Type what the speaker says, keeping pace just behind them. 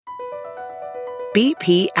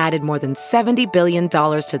BP added more than $70 billion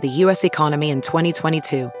to the U.S. economy in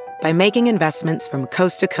 2022 by making investments from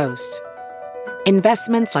coast to coast.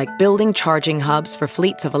 Investments like building charging hubs for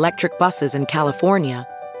fleets of electric buses in California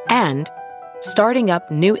and starting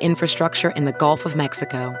up new infrastructure in the Gulf of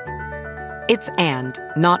Mexico. It's and,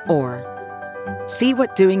 not or. See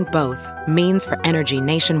what doing both means for energy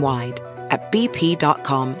nationwide at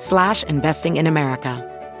bp.com/investing in America.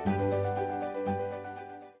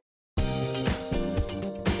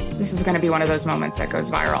 This is going to be one of those moments that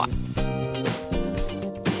goes viral.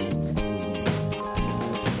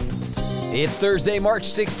 It's Thursday, March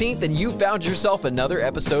 16th, and you found yourself another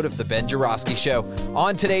episode of The Ben Joravsky Show.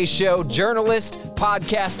 On today's show, journalist,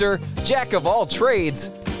 podcaster, jack of all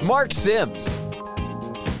trades, Marc Sims.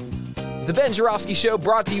 The Ben Joravsky Show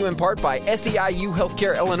brought to you in part by SEIU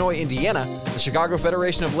Healthcare Illinois, Indiana, the Chicago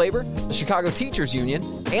Federation of Labor, the Chicago Teachers Union,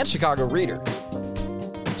 and Chicago Reader.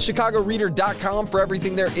 ChicagoReader.com for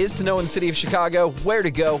everything there is to know in the city of Chicago, where to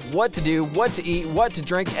go, what to do, what to eat, what to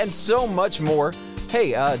drink, and so much more.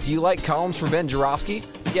 Hey, do you like columns from Ben Joravsky?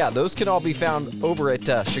 Yeah, those can all be found over at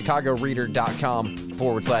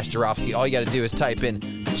ChicagoReader.com/Joravsky. All you got to do is type in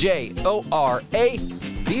J-O-R-A,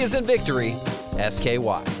 V as in victory,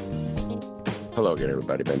 S-K-Y. Hello again,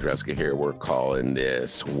 everybody. Ben Joravsky here. We're calling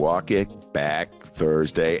this Walk It Back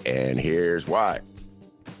Thursday, and here's why.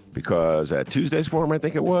 Because at Tuesday's forum, I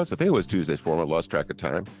think it was Tuesday's forum, I lost track of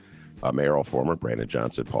time, mayoral former Brandon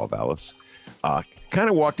Johnson, Paul Vallis, kind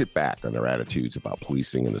of walked it back on their attitudes about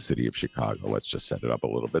policing in the city of Chicago. Let's just set it up a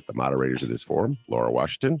little bit. The moderators of this forum, Laura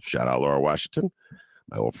Washington, shout out Laura Washington,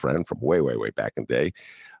 my old friend from way back in the day,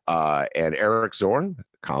 and Eric Zorn,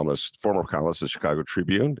 former columnist of the Chicago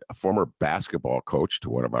Tribune, a former basketball coach to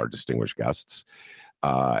one of our distinguished guests,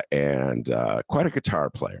 and quite a guitar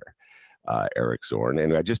player, Eric Zorn.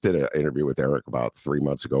 And I just did an interview with Eric about 3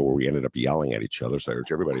 months ago where we ended up yelling at each other. So I urge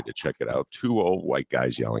everybody to check it out. Two old white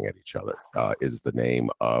guys yelling at each other is the name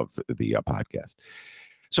of the podcast.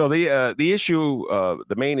 So the issue,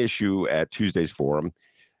 the main issue at Tuesday's forum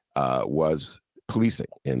was policing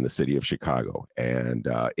in the city of Chicago. And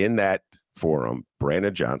in that forum,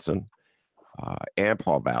 Brandon Johnson and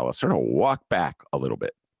Paul Vallis sort of walked back a little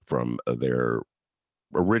bit from their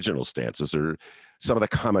original stances or some of the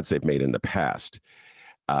comments they've made in the past.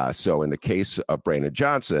 So in the case of Brandon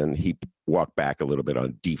Johnson, he walked back a little bit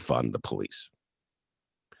on defund the police.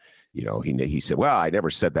 You know, he said, well, I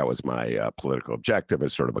never said that was my political objective.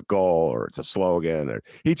 It's sort of a goal or it's a slogan. Or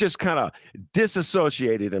he just kind of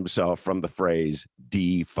disassociated himself from the phrase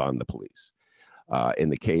defund the police.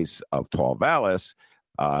 In the case of Paul Vallis,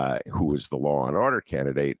 who is the law and order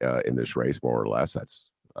candidate in this race, more or less,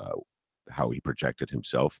 that's how he projected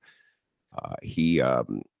himself. He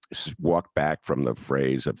walked back from the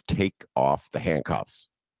phrase of take off the handcuffs.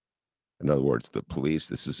 In other words, the police,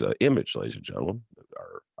 this is an image, ladies and gentlemen.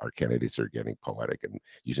 Our candidates are getting poetic and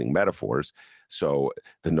using metaphors. So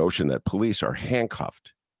the notion that police are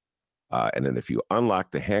handcuffed, and then if you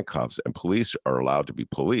unlock the handcuffs and police are allowed to be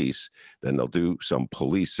police, then they'll do some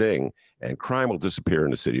policing and crime will disappear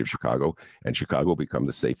in the city of Chicago, and Chicago will become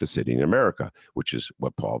the safest city in America, which is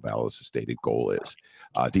what Paul Vallis' stated goal is.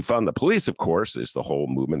 Defund the police, of course, is the whole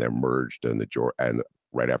movement that emerged and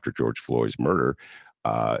right after George Floyd's murder,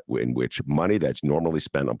 in which money that's normally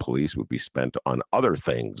spent on police would be spent on other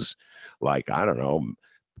things like, I don't know,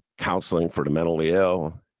 counseling for the mentally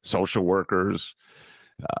ill, social workers,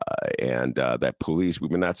 and that police, we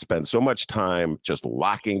would not spend so much time just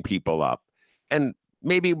locking people up. And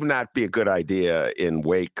maybe it would not be a good idea in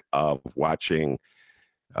wake of watching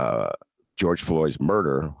George Floyd's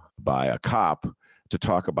murder by a cop to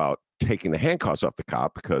talk about taking the handcuffs off the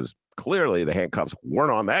cop, because clearly the handcuffs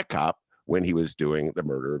weren't on that cop when he was doing the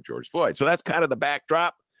murder of George Floyd. So that's kind of the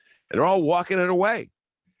backdrop, and they're all walking it away.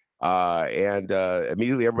 And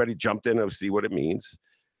immediately everybody jumped in to see what it means.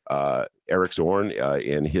 Eric Zorn,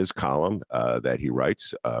 in his column that he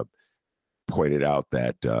writes, pointed out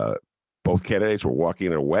that both candidates were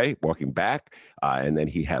walking back, and then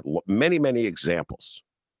he had many examples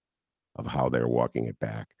of how they're walking it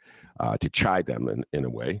back to chide them in a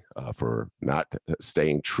way for not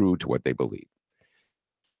staying true to what they believe.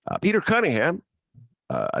 Peter Cunningham,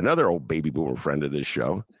 another old baby boomer friend of this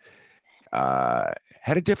show,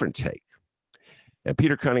 had a different take. And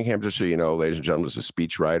Peter Cunningham, just so you know, ladies and gentlemen, is a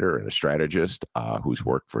speechwriter and a strategist who's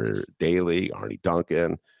worked for Daley, Arnie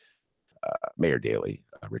Duncan, Mayor Daley,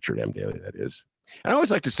 Richard M. Daley, that is. And I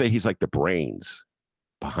always like to say he's like the brains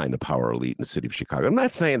behind the power elite in the city of Chicago. I'm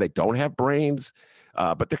not saying they don't have brains,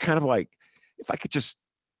 but they're kind of like, if I could just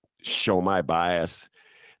show my bias,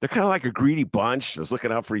 they're kind of like a greedy bunch that's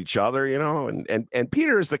looking out for each other, and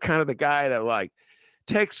Peter is the kind of the guy that like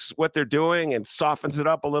takes what they're doing and softens it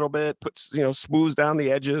up a little bit, puts, smooths down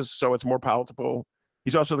the edges so it's more palatable.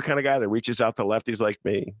 He's also the kind of guy that reaches out to lefties like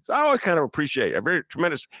me. So I always kind of appreciate a very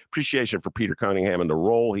tremendous appreciation for Peter Cunningham and the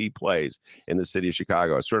role he plays in the city of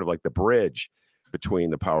Chicago. It's sort of like the bridge between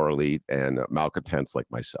the power elite and malcontents like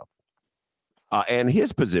myself. And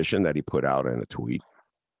his position that he put out in a tweet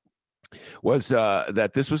was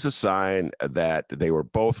that this was a sign that they were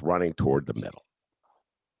both running toward the middle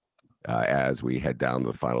as we head down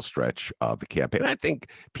the final stretch of the campaign. I think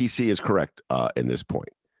PC is correct in this point.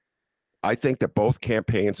 I think that both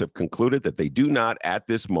campaigns have concluded that they do not, at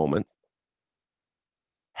this moment,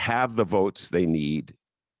 have the votes they need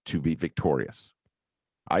to be victorious.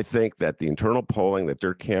 I think that the internal polling that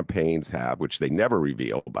their campaigns have, which they never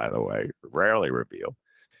reveal, by the way, rarely reveal,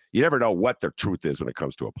 you never know what the truth is when it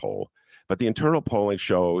comes to a poll, but the internal polling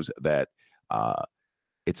shows that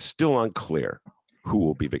it's still unclear who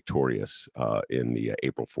will be victorious in the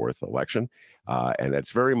April 4th election. And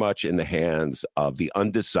that's very much in the hands of the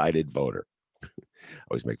undecided voter. I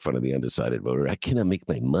always make fun of the undecided voter. I cannot make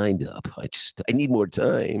my mind up. I need more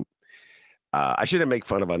time. I shouldn't make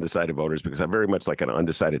fun of undecided voters because I'm very much like an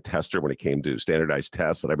undecided tester when it came to standardized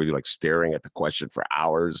tests. And I would be like staring at the question for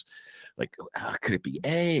hours. Like, could it be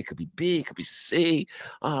A? It could be B. It could be C.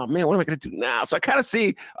 Oh, man, what am I going to do now? So I kind of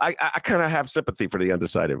I kind of have sympathy for the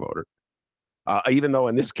undecided voter. Even though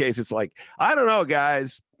in this case, it's like, I don't know,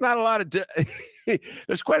 guys, not a lot of,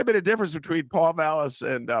 there's quite a bit of difference between Paul Vallis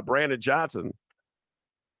and Brandon Johnson.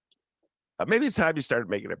 Maybe it's time you started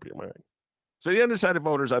making up your mind. So the undecided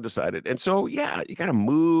voter is undecided. And so, yeah, you got to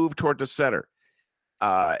move toward the center.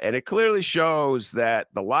 And it clearly shows that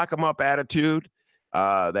the lock 'em up attitude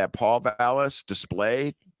that Paul Vallis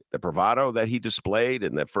displayed, the bravado that he displayed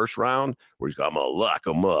in that first round, where he's going, I'm going to lock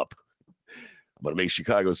 'em up. I'm going to make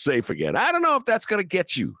Chicago safe again. I don't know if that's going to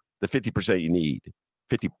get you the 50% you need,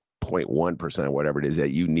 50.1%, whatever it is that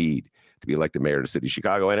you need to be elected mayor of the city of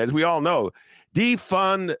Chicago. And as we all know,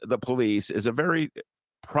 defund the police is a very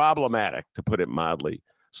problematic, to put it mildly,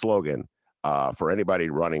 slogan for anybody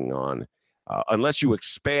running on, unless you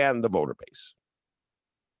expand the voter base.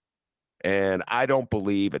 And I don't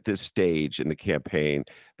believe at this stage in the campaign,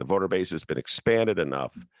 the voter base has been expanded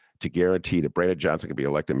enough to guarantee that Brandon Johnson can be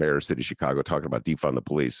elected mayor of the city of Chicago, talking about defund the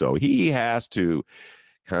police. So he has to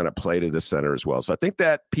kind of play to the center as well. So I think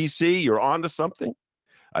that, PC, you're on to something.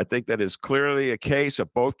 I think that is clearly a case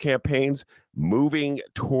of both campaigns moving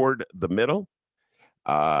toward the middle.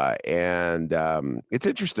 And it's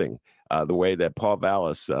interesting the way that Paul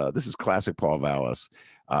Vallis, this is classic Paul Vallis,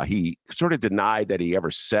 he sort of denied that he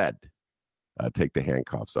ever said, take the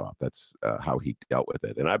handcuffs off. That's how he dealt with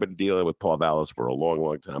it. And I've been dealing with Paul Vallis for a long,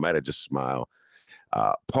 long time. I had to just smile.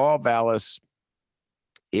 Paul Vallis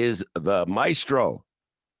is the maestro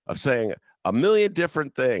of saying a million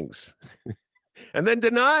different things and then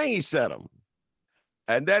denying he said them.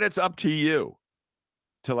 And then it's up to you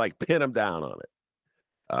to like pin him down on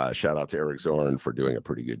it. Shout out to Eric Zorn for doing a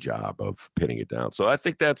pretty good job of pinning it down. So I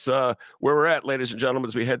think that's where we're at, ladies and gentlemen,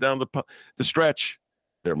 as we head down the stretch.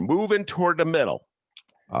 They're moving toward the middle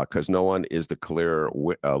because no one is the clear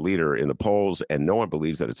leader in the polls, and no one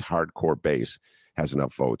believes that its hardcore base has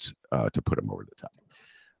enough votes to put him over the top.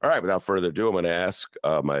 All right, without further ado, I'm going to ask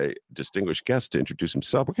my distinguished guest to introduce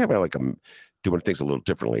himself. We're kind of doing things a little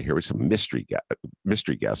differently here with some mystery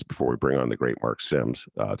guests before we bring on the great Marc Sims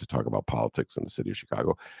to talk about politics in the city of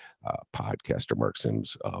Chicago. Podcaster Marc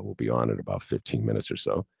Sims will be on in about 15 minutes or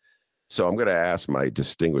so. So I'm going to ask my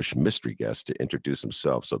distinguished mystery guest to introduce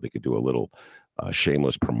himself so they could do a little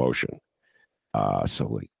shameless promotion.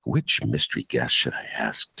 So which mystery guest should I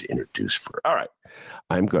ask to introduce for? All right.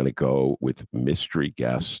 I'm going to go with mystery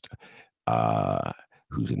guest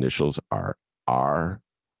whose initials are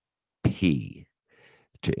RP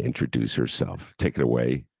to introduce herself. Take it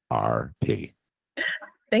away, RP.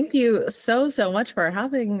 Thank you so much for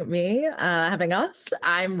having me, having us.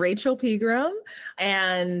 I'm Rachel Pegram,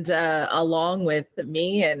 and along with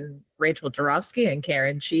me and Rachel Jarofsky and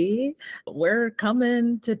Karen Chi, we're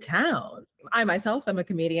coming to town. I myself am a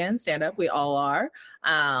comedian, stand-up. We all are.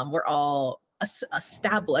 We're all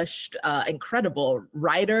established, incredible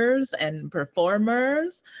writers and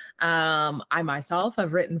performers. I myself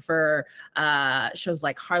have written for shows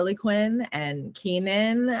like Harley Quinn and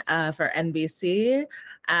Kenan for NBC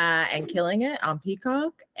and Killing It on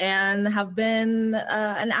Peacock, and have been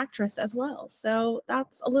an actress as well. So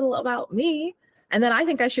that's a little about me. And then I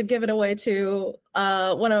think I should give it away to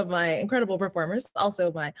one of my incredible performers,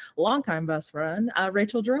 also my longtime best friend,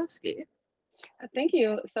 Rachel Jarofsky. Thank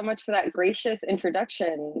you so much for that gracious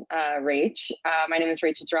introduction, Rach. My name is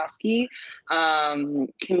Rachel Jarofsky,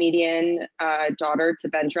 comedian, daughter to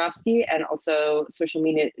Ben Jarofsky, and also social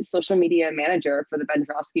media manager for the Ben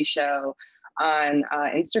Jarofsky Show on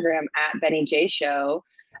Instagram at Benny J Show.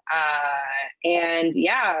 And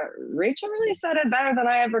yeah, Rachel really said it better than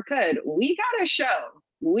I ever could. We got a show.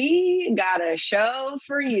 We got a show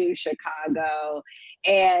for you, Chicago.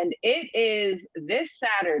 And it is this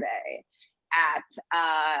Saturday at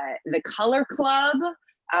the Color Club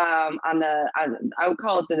I would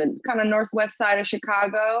call it the kind of northwest side of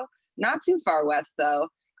Chicago. Not too far west though.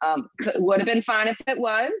 Would have been fine if it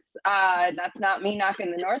was. That's not me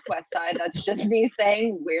knocking the northwest side. That's just me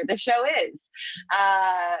saying where the show is.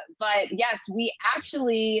 But yes, we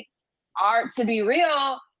actually are, to be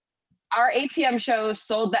real, our 8 p.m. show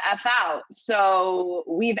sold the F out. So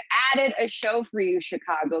we've added a show for you,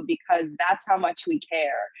 Chicago, because that's how much we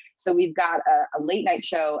care. So we've got a late night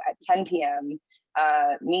show at 10 p.m.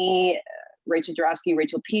 Me, Rachel Jarofsky,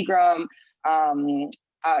 Rachel Pegram,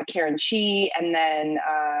 Karen Chi, and then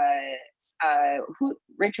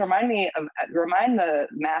Rachel, remind the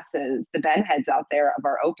masses, the Ben heads out there of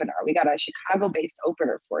our opener. We got a Chicago-based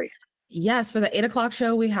opener for you. Yes, for the 8 o'clock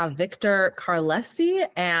show, we have Victor Carlesi.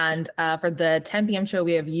 And for the 10 p.m. show,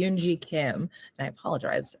 we have Yoonji Kim. And I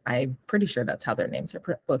apologize. I'm pretty sure that's how their names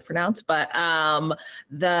are both pronounced. But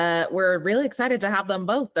we're really excited to have them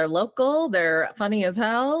both. They're local. They're funny as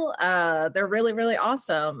hell. They're really, really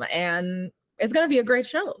awesome. And it's going to be a great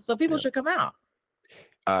show. So people should come out.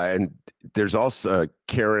 And there's also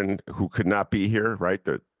Karen, who could not be here, right?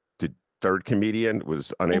 The third comedian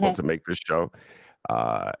was unable to make this show.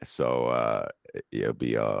 So it'll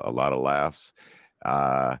be a lot of laughs.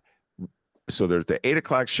 So there's the 8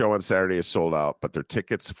 o'clock show on Saturday is sold out, but there are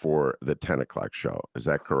tickets for the 10 o'clock show. Is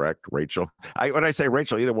that correct, Rachel? When I say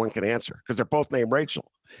Rachel, either one can answer because they're both named Rachel.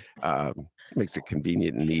 Makes it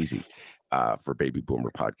convenient and easy for baby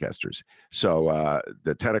boomer podcasters. So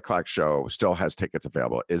the 10 o'clock show still has tickets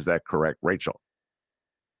available. Is that correct, Rachel?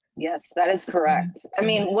 Yes, that is correct. I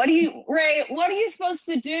mean, what are you supposed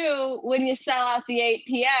to do when you sell out the 8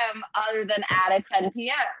 p.m. other than add a 10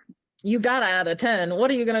 p.m.? You gotta add a 10.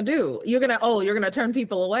 What are you gonna do? You're gonna turn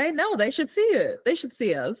people away? No, they should see it. They should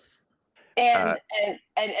see us. And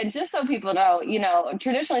just so people know,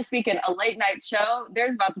 traditionally speaking, a late night show,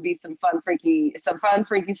 there's about to be some fun, freaky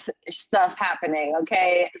stuff happening.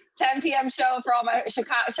 Okay, 10 p.m. show for all my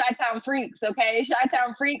Chi-Town freaks. Okay,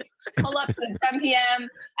 Chi-Town freaks, pull up to the 10 p.m.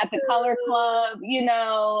 at the Color Club.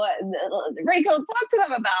 Rachel, talk to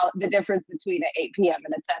them about the difference between an 8 p.m.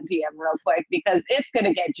 and a 10 p.m. real quick, because it's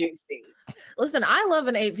gonna get juicy. Listen, I love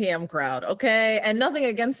an 8 p.m. crowd, okay? And nothing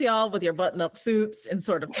against y'all with your button-up suits and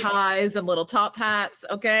sort of ties and little top hats,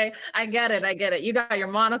 okay? I get it. You got your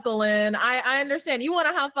monocle in. I understand. You want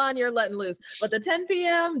to have fun, you're letting loose. But the 10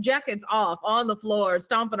 p.m. jackets off on the floor,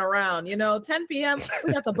 stomping around, 10 p.m.,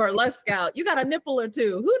 we got the burlesque out. You got a nipple or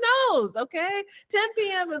two. Who knows, okay? 10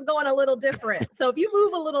 p.m. is going a little different. So if you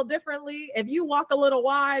move a little differently, if you walk a little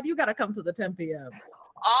wide, you got to come to the 10 p.m.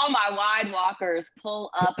 All my wide walkers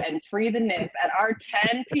pull up and free the nip at our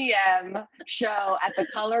 10 p.m. show at the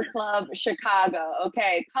Color Club Chicago.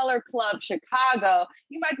 Okay, Color Club Chicago.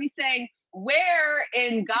 You might be saying, where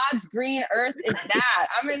in God's green earth is that?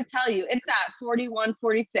 I'm going to tell you, it's at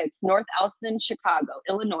 4146 North Elston, Chicago,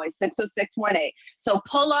 Illinois, 60618. So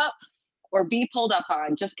pull up or be pulled up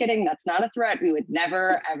on. Just kidding. That's not a threat. We would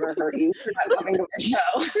never, ever hurt you for not coming to our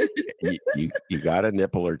show. you got a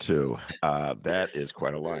nipple or two. That is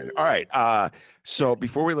quite a line. All right. So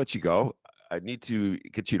before we let you go, I need to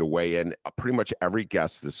get you to weigh in. Pretty much every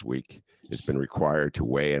guest this week has been required to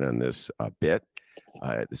weigh in on this bit,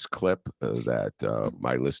 this clip that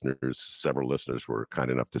my listeners, several listeners were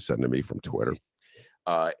kind enough to send to me from Twitter.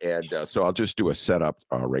 So I'll just do a setup,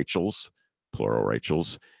 Rachel's, plural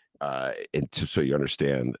Rachel's, so you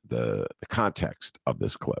understand the context of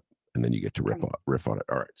this clip, and then you get to riff on it.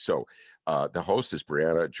 All right. So the host is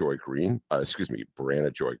Brianna Joy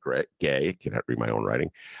Gay. Cannot read my own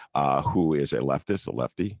writing. Who is a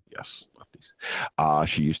lefty? Yes, lefties.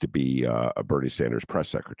 She used to be a Bernie Sanders press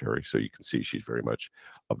secretary, so you can see she's very much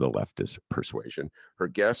of the leftist persuasion. Her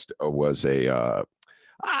guest was I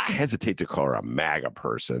hesitate to call her a MAGA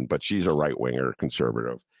person, but she's a right-winger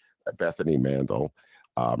conservative, Bethany Mandel.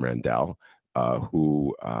 Randall,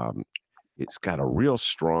 who it's got a real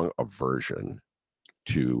strong aversion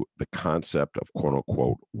to the concept of quote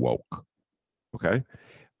unquote woke. Okay.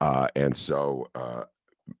 And so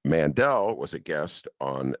Mandel was a guest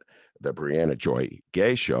on the Brianna Joy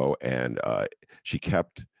Gay show, and she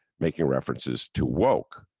kept making references to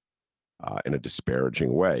woke in a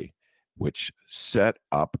disparaging way. which set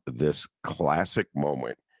up this classic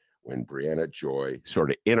moment when Brianna Joy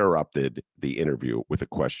sort of interrupted the interview with a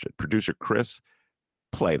question. Producer Chris,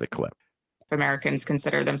 play the clip. Americans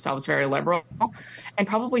consider themselves very liberal, and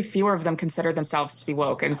probably fewer of them consider themselves to be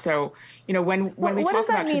woke. And so, when we talk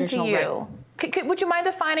about traditional, what does that mean to you? Would you mind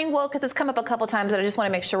defining woke? Because it's come up a couple times, and I just want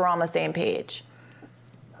to make sure we're on the same page.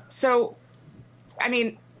 So,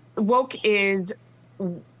 woke is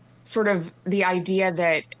sort of the idea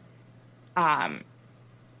that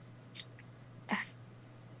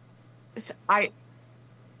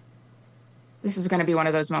this is going to be one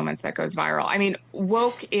of those moments that goes viral.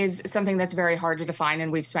 Woke is something that's very hard to define,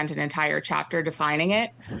 and we've spent an entire chapter defining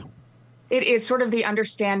it. It is sort of the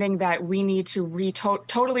understanding that we need to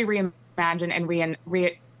totally reimagine and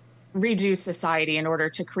redo society in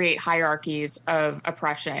order to create hierarchies of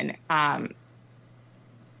oppression.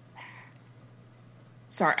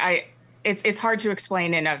 It's hard to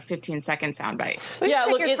explain in a 15-second soundbite. Yeah,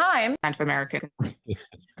 look, your time. Of America.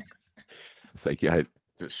 Thank you.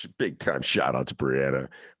 This big time shout out to Brianna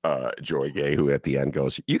Joy Gay, who at the end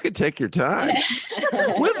goes, "You can take your time.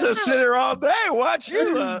 We'll just sit here all day, watch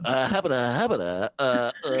you. I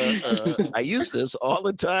use this all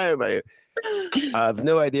the time. I have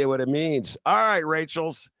no idea what it means." All right,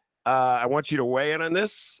 Rachel's. I want you to weigh in on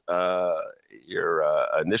this, your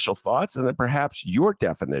initial thoughts, and then perhaps your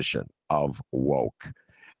definition of woke.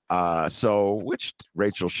 So which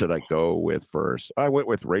Rachel should I go with first? I went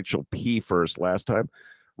with Rachel P first last time.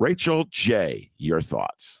 Rachel J, your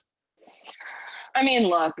thoughts.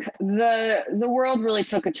 Look, the world really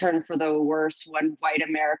took a turn for the worse when white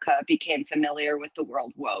America became familiar with the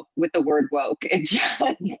word woke. It just,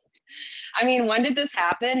 when did this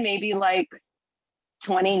happen? Maybe like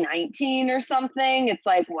 2019 or something. It's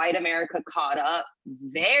like white America caught up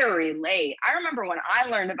very late. I remember when I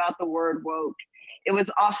learned about the word woke, it was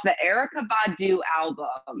off the Erykah Badu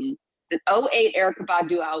album, the 2008 Erykah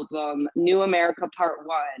Badu album, New America Part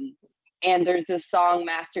 1. And there's this song,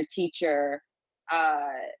 Master Teacher,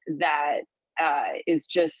 that is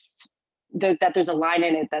just, that there's a line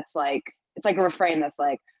in it that's like, it's like a refrain that's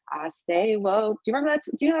like, I stay woke. Do you remember that?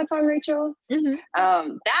 Do you know that song, Rachel? Mm-hmm.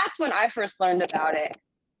 That's when I first learned about it.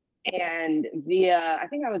 And I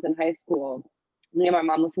think I was in high school. Me and my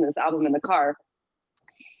mom listened to this album in the car.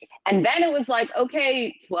 And then it was like,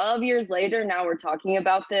 okay, 12 years later, now we're talking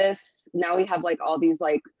about this. Now we have like all these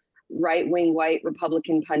like right-wing white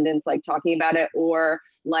Republican pundits like talking about it, or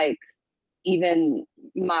like even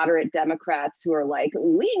moderate Democrats who are like,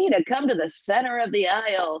 we need to come to the center of the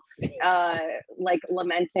aisle, like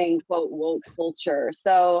lamenting, quote, woke culture.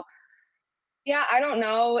 So yeah, I don't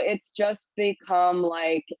know. It's just become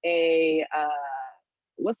like a,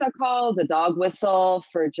 what's that called? A dog whistle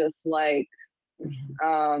for just like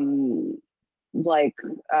calling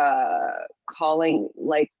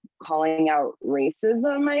out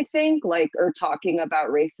racism, I think, or talking about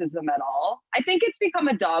racism at all. I think it's become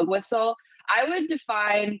a dog whistle. I would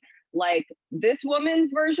define like this woman's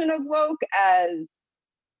version of woke as,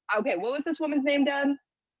 okay, what was this woman's name, Deb?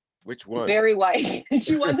 Which one? Barry Weiss.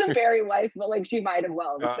 She wasn't Barry Weiss, but like she might have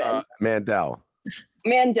well been. Mandel.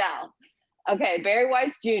 Okay, Barry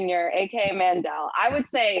Weiss Jr., aka Mandel. I would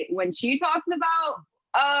say when she talks about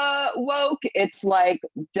woke, it's like,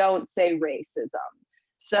 don't say racism.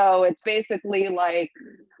 So it's basically like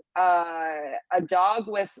a dog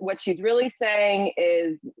with, what she's really saying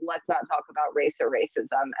is, let's not talk about race or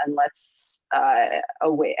racism, and let's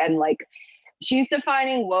and like she's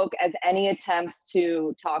defining woke as any attempts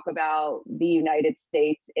to talk about the United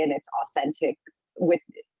States in its authentic, with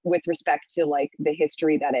respect to like the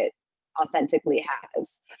history that it authentically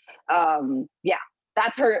has.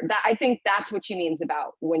 That's her. I think that's what she means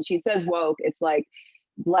about when she says woke. It's like,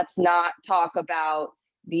 let's not talk about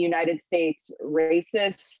the United States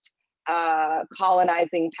racist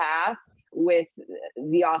colonizing path with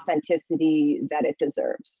the authenticity that it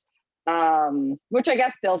deserves, which I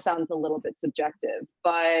guess still sounds a little bit subjective,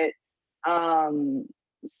 but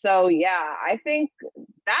so yeah, I think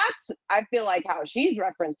I feel like how she's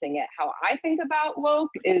referencing it, how I think about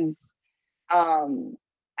woke is,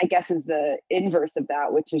 I guess, is the inverse of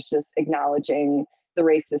that, which is just acknowledging the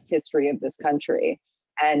racist history of this country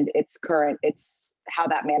and it's how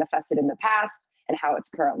that manifested in the past and how it's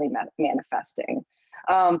currently manifesting.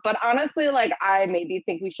 But honestly, like, I maybe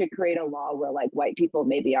think we should create a law where like white people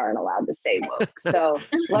maybe aren't allowed to say woke. So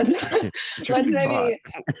let's maybe,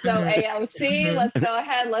 so AOC, let's go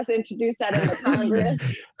ahead, let's introduce that in the Congress.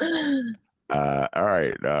 All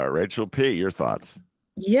right, Rachel P., your thoughts.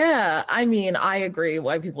 Yeah, I mean, I agree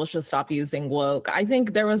why people should stop using woke. I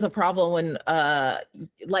think there was a problem when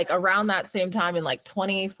like around that same time in like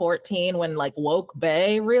 2014 when like woke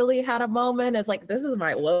Bay really had a moment. It's like, this is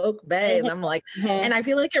my woke Bay. And I'm like, and I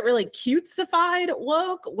feel like it really cutesified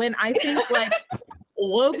woke when I think like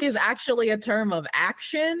woke is actually a term of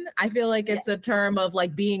action. I feel like it's a term of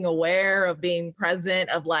like being aware, of being present,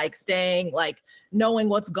 of like staying, like knowing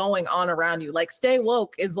what's going on around you. Like stay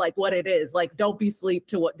woke is like what it is. Like don't be sleep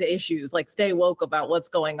to what the issues, like stay woke about what's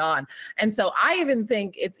going on. And so I even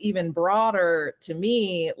think it's even broader to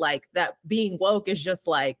me, like that being woke is just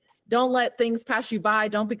like, don't let things pass you by.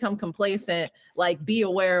 Don't become complacent, like be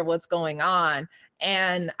aware of what's going on.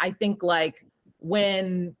 And I think like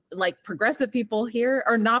when like progressive people hear,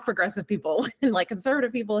 or not progressive people, and like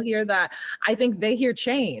conservative people hear that, I think they hear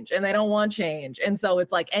change and they don't want change. And so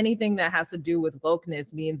it's like anything that has to do with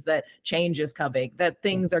wokeness means that change is coming, that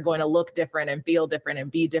things are going to look different and feel different and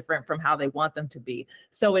be different from how they want them to be.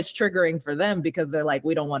 So it's triggering for them because they're like,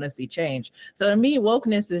 we don't want to see change. So to me,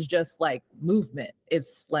 wokeness is just like movement.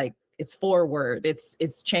 It's like, it's forward,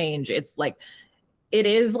 it's change. It's like, it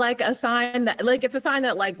is like a sign that like it's a sign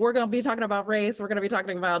that like we're going to be talking about race, we're going to be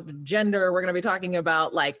talking about gender, we're going to be talking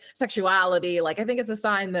about like sexuality. Like I think it's a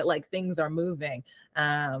sign that like things are moving,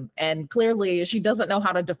 and clearly she doesn't know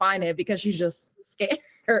how to define it because she's just scared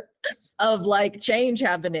of like change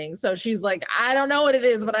happening. So she's like, I don't know what it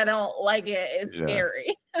is, but I don't like it. It's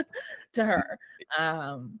scary to her,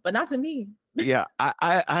 but not to me. Yeah,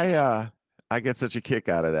 I get such a kick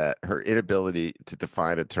out of that, her inability to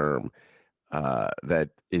define a term that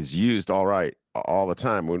is used all the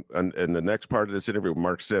time. When in the next part of this interview with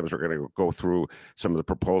Marc Sims, we're going to go through some of the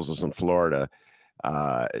proposals in Florida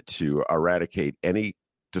to eradicate any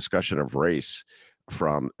discussion of race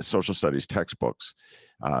from social studies textbooks.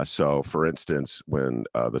 So, for instance, when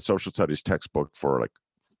the social studies textbook for like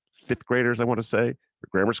fifth graders, I want to say, or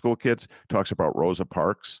grammar school kids, talks about Rosa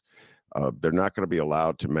Parks, they're not going to be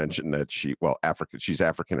allowed to mention that she's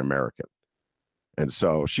African American. And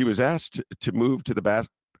so she was asked to move to the back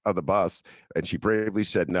of the bus, and she bravely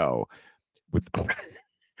said no, I'm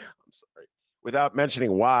sorry, without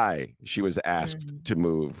mentioning why she was asked to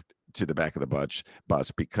move to the back of the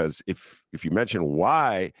bus. Because if you mention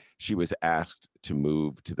why she was asked to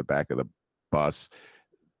move to the back of the bus,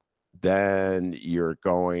 then you're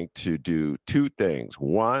going to do two things.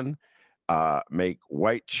 One, make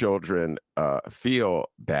white children feel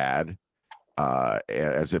bad,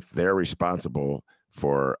 as if they're responsible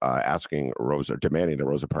for demanding that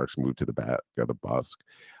Rosa Parks move to the back of the bus,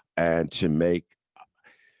 and to make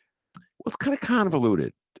what's kind of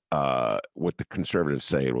convoluted what the conservatives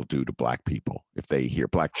say it will do to black people if they hear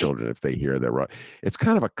black children, if they hear their right. It's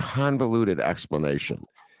kind of a convoluted explanation.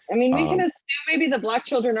 I mean, we can assume maybe the black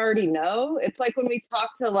children already know. It's like when we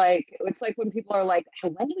talk to it's like when people are like,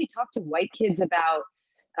 when do we talk to white kids about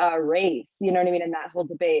race? You know what I mean? And that whole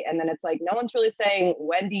debate. And then it's like, no one's really saying,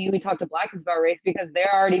 when do you talk to black kids about race? Because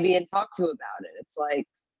they're already being talked to about it. It's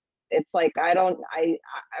like, I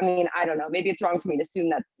mean, I don't know. Maybe it's wrong for me to assume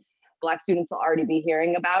that black students will already be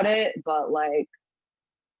hearing about it. But like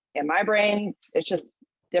in my brain, it's just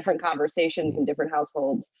different conversations in different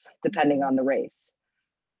households, depending on the race.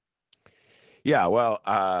 Yeah, well,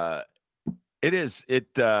 it is.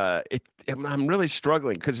 I'm really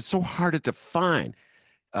struggling because it's so hard to define,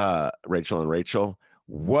 Rachel,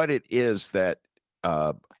 what it is that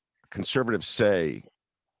conservatives say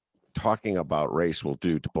talking about race will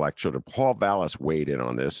do to black children. Paul Vallas weighed in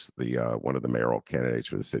on this, one of the mayoral candidates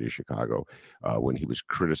for the city of Chicago, when he was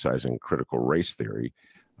criticizing critical race theory.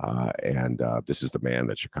 And this is the man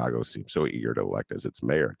that Chicago seems so eager to elect as its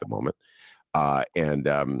mayor at the moment.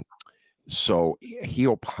 So he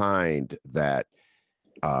opined that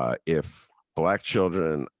if black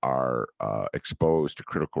children are exposed to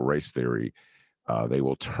critical race theory, they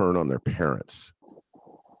will turn on their parents.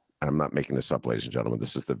 And I'm not making this up, ladies and gentlemen.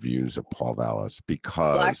 This is the views of Paul Vallas.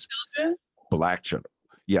 Because black children,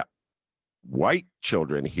 yeah, white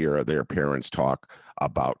children hear their parents talk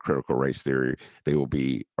about critical race theory, they will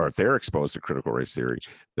be, or if they're exposed to critical race theory,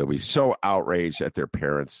 they'll be so outraged at their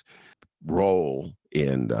parents' role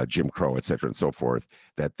in Jim Crow, et cetera, and so forth,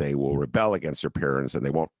 that they will rebel against their parents and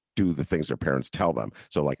they won't do the things their parents tell them.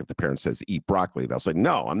 So like if the parent says, eat broccoli, they'll say,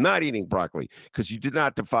 no, I'm not eating broccoli because you did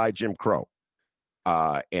not defy Jim Crow.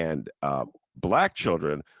 And black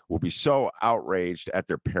children will be so outraged at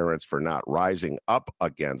their parents for not rising up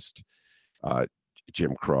against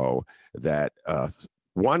Jim Crow that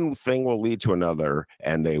one thing will lead to another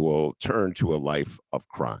and they will turn to a life of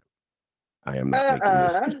crime. I am not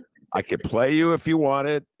making this. I could play you if you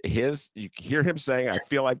wanted. You hear him saying, I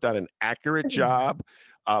feel I've done an accurate job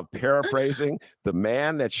of paraphrasing the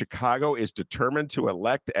man that Chicago is determined to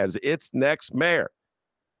elect as its next mayor.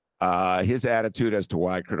 His attitude as to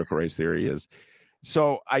why critical race theory is.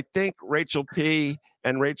 So I think Rachel P.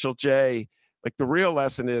 and Rachel J., like the real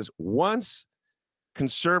lesson is once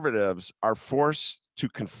conservatives are forced to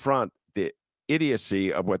confront the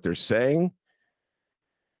idiocy of what they're saying,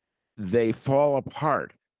 they fall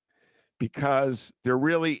apart because there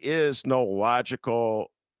really is no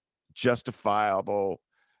logical, justifiable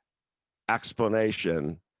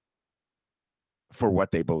explanation for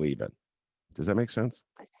what they believe in. Does that make sense?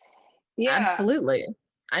 Yeah. Absolutely.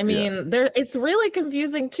 I mean, it's really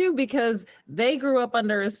confusing too, because they grew up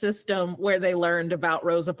under a system where they learned about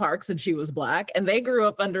Rosa Parks and she was Black, and they grew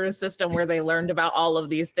up under a system where they learned about all of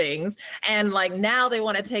these things. And like now they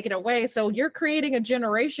want to take it away. So you're creating a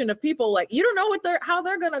generation of people like you don't know how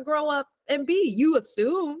they're going to grow up and be. You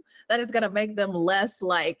assume that it's going to make them less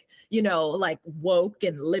like, like woke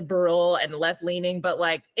and liberal and left leaning, but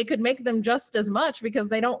like it could make them just as much because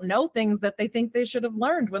they don't know things that they think they should have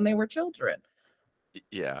learned when they were children.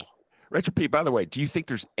 Yeah. Rachel P., by the way, do you think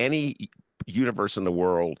there's any universe in the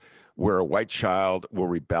world where a white child will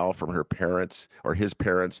rebel from her parents or his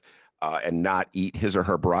parents and not eat his or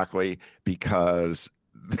her broccoli because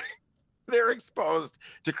they're exposed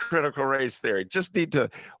to critical race theory? Just need to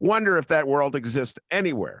wonder if that world exists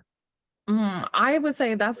anywhere. I would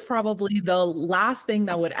say that's probably the last thing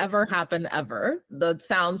that would ever happen ever. That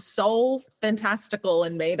sounds so fantastical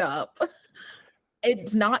and made up.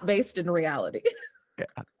 It's not based in reality.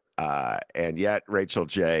 Yeah. And yet, Rachel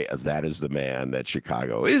J., that is the man that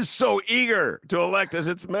Chicago is so eager to elect as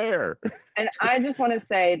its mayor. And I just want to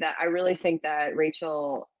say that I really think that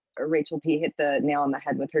Rachel P. hit the nail on the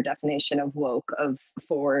head with her definition of woke, of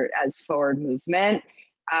forward movement.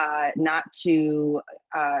 Not to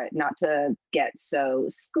get so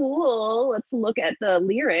school. Let's look at the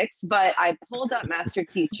lyrics. But I pulled up Master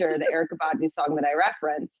Teacher, the Erykah Badu song that I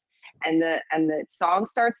referenced, and the song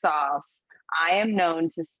starts off, I am known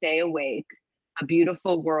to stay awake, a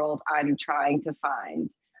beautiful world I'm trying to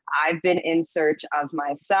find. I've been in search of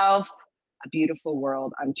myself, a beautiful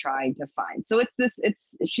world I'm trying to find. So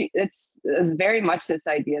it's very much this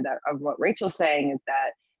idea that of what Rachel's saying is that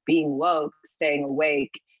being woke, staying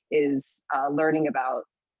awake, is learning about,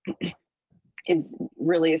 is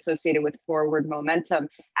really associated with forward momentum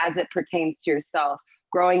as it pertains to yourself,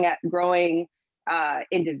 growing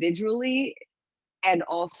individually, and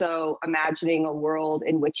also imagining a world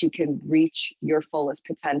in which you can reach your fullest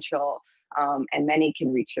potential, and many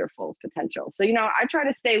can reach their fullest potential. So, I try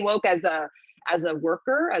to stay woke as a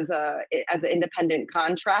worker, as an independent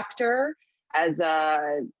contractor, as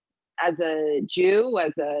a Jew,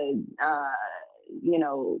 as a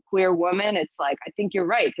queer woman. It's like, I think you're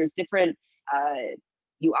right. There's different,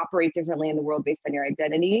 you operate differently in the world based on your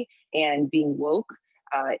identity, and being woke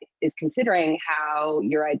is considering what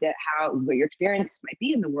your experience might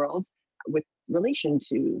be in the world with relation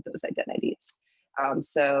to those identities.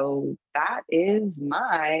 So that is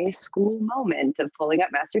my school moment of pulling up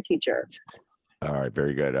Master Teacher. All right,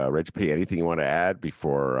 very good. Rich P., anything you want to add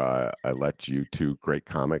before I let you two great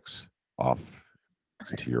comics off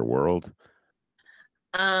into your world?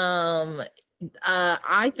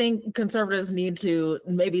 I think conservatives need to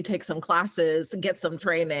maybe take some classes and get some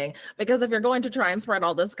training, because if you're going to try and spread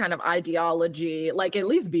all this kind of ideology, like at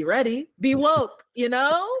least be ready, be woke, be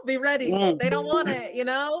ready. They don't want it,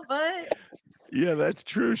 but. Yeah, that's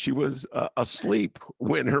true. She was asleep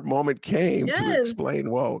when her moment came to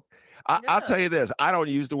explain woke. I'll tell you this. I don't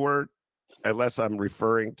use the word unless I'm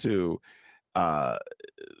referring to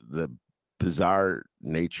the bizarre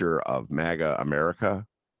nature of MAGA America.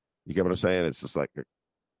 You get what I'm saying? It's just like,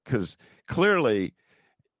 because clearly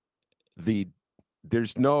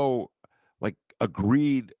there's no like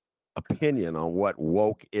agreed opinion on what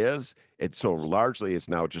woke is. It's so largely it's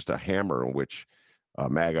now just a hammer in which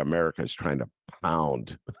MAGA America is trying to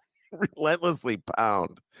relentlessly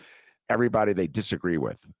pound everybody they disagree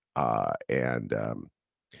with. I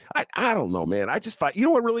don't know, man. I just find,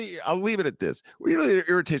 what really, I'll leave it at this. What really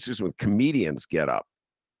irritates us when comedians get up.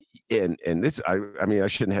 And this, I mean, I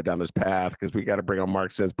shouldn't head down this path because we got to bring on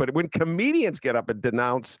Marc Sims. But when comedians get up and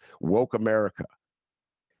denounce woke America,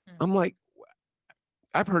 I'm like,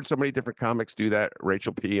 I've heard so many different comics do that,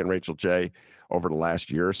 Rachel P. and Rachel J. over the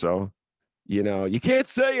last year or so. You can't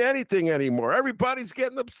say anything anymore. Everybody's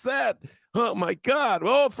getting upset. Oh my God.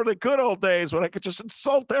 Oh, for the good old days when I could just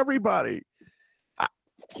insult everybody. I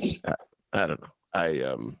don't know.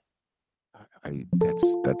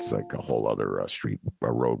 that's like a whole other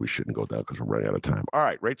road we shouldn't go down because we're running out of time. All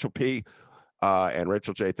right, Rachel P. And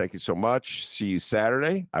Rachel J., thank you so much. See you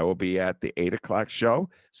Saturday. I will be at the 8 o'clock show.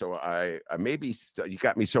 So I maybe you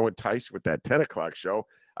got me so enticed with that 10 o'clock show.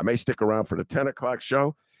 I may stick around for the 10 o'clock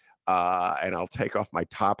show. And I'll take off my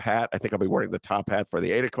top hat. I think I'll be wearing the top hat for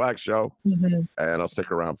the 8 o'clock show. And I'll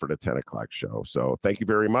stick around for the 10 o'clock show. So thank you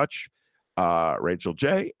very much, Rachel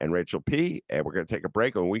J. and Rachel P. And we're going to take a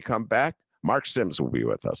break. When we come back, Marc Sims will be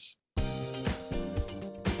with us.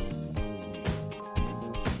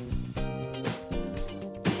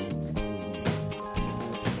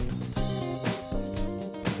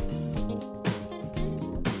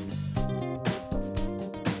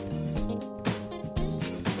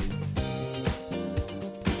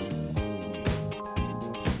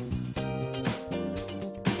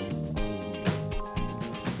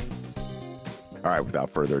 All right, without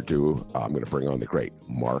further ado, I'm going to bring on the great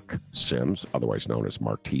Marc Sims, otherwise known as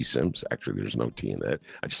Mark T. Sims. Actually, there's no T in that.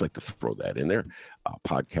 I just like to throw that in there.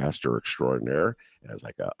 Podcaster extraordinaire, as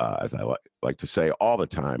I like to say all the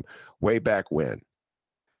time, way back when,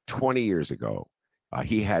 20 years ago,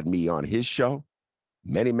 he had me on his show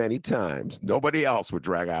many, many times. Nobody else would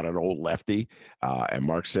drag out an old lefty, and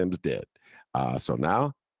Marc Sims did. So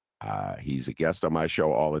now he's a guest on my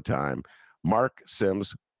show all the time. Marc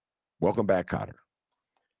Sims, welcome back, Cotter.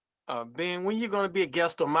 Ben, when you going to be a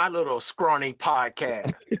guest on my little scrawny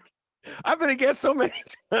podcast? I've been a guest so many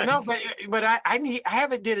times. No, but I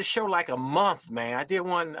haven't did a show like a month, man. I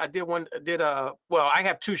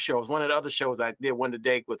have two shows. One of the other shows I did one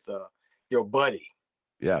today with your buddy.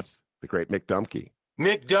 Yes, the great Mick Dumke.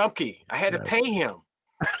 Mick Dumke. I had to pay him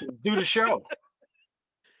to do the show.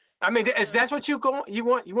 I mean, is that's what you want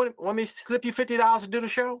me to slip you $50 to do the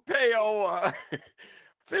show? Pay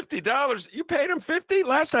 $50. You paid him $50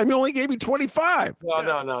 last time. You only gave me $25.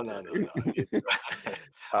 No.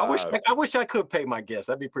 I wish I could pay my guests.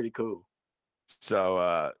 That'd be pretty cool. So,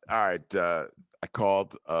 all right. I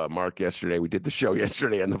called Marc yesterday. We did the show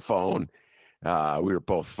yesterday on the phone. We were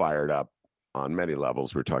both fired up on many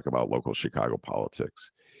levels. We were talking about local Chicago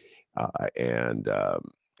politics. And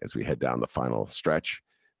as we head down the final stretch,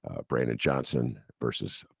 Brandon Johnson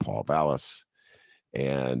versus Paul Vallas.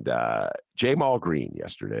 And Jamal Green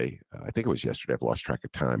yesterday, I think it was yesterday, I've lost track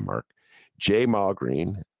of time, Mark. Jamal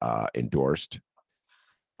Green endorsed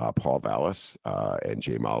Paul Vallas, and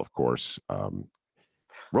Jamal, of course,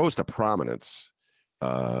 rose to prominence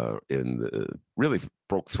really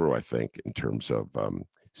broke through, I think, in terms of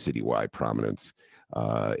citywide prominence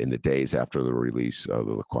in the days after the release of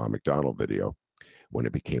the Laquan McDonald video, when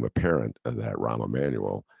it became apparent that Rahm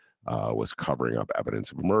Emanuel was covering up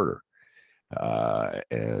evidence of a murder.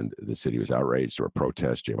 And the city was outraged. There were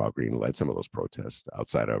protests. Jamal Green led some of those protests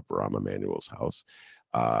outside of Rahm Emanuel's house.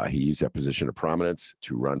 He used that position of prominence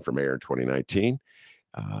to run for mayor in 2019.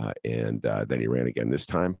 And then he ran again this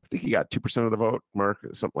time. I think he got 2% of the vote, Mark,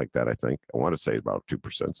 something like that, I think. I want to say about 2%,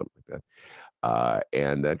 something like that.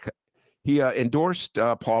 And then he endorsed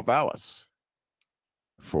Paul Vallas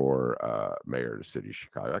for mayor of the city of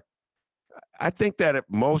Chicago. I think that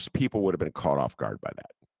most people would have been caught off guard by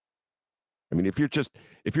that. I mean, if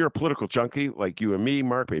you're a political junkie like you and me,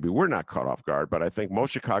 Mark, maybe we're not caught off guard, but I think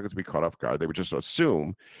most Chicagoans would be caught off guard. They would just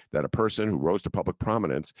assume that a person who rose to public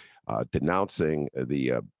prominence denouncing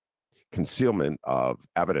the concealment of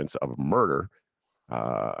evidence of murder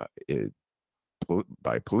by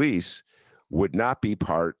police would not be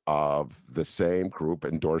part of the same group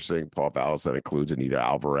endorsing Paul Vallas that includes Anita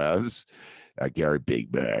Alvarez, Gary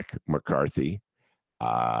Big Mac McCarthy,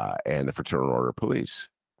 and the Fraternal Order of Police.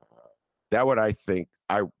 That would, I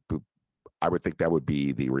would think that would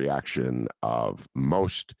be the reaction of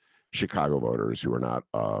most Chicago voters who are not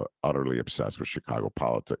utterly obsessed with Chicago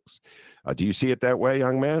politics. Do you see it that way,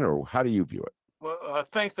 young man, or how do you view it? Well,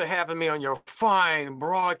 thanks for having me on your fine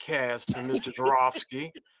broadcast, Mr.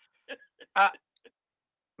 Jarofsky.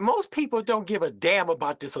 Most people don't give a damn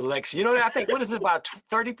about this election. You know, I think, what is it, about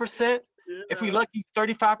 30%? Yeah. If we lucky,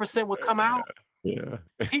 35% will come out. Yeah.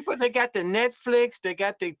 People, they got the Netflix, they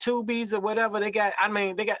got the Tubies or whatever.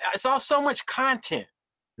 It's all so much content.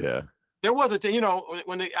 Yeah. There was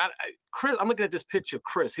when Chris, I'm looking at this picture of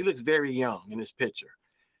Chris. He looks very young in this picture,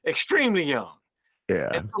 extremely young. Yeah.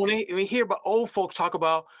 And so when we hear about old folks talk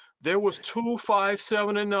about there was 2, 5,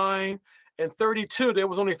 7, and 9, and 32. There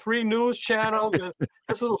was only 3 news channels. And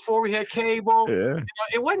this was before we had cable. Yeah. You know,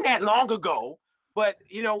 it wasn't that long ago, but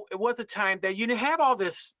it was a time that you didn't have all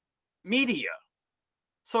this media.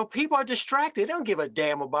 So people are distracted. They don't give a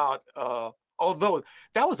damn about, although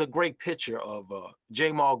that was a great picture of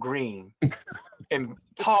Jamal Green and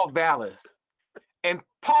Paul Vallas. And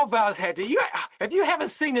Paul Vallis had to, if you haven't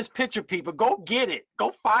seen this picture, people, go get it.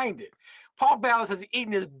 Go find it. Paul Vallis is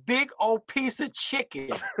eating this big old piece of chicken,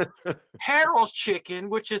 Harold's chicken,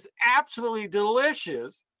 which is absolutely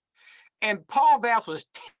delicious. And Paul Vallis was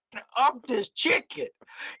tearing up this chicken.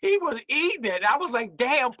 He was eating it. I was like,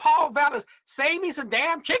 damn, Paul Vallis, save me some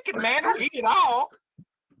damn chicken, man. Don't eat it all.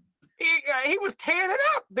 He was tearing it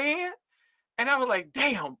up, man. And I was like,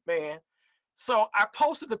 damn, man. So I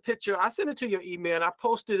posted the picture. I sent it to your email, and I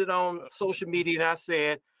posted it on social media, and I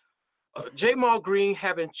said, Jamal Green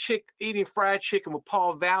eating fried chicken with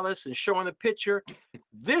Paul Vallis and showing the picture.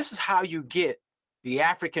 This is how you get the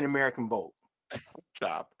African-American vote.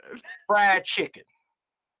 Stop it. Fried chicken.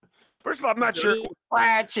 First of all, I'm not sure.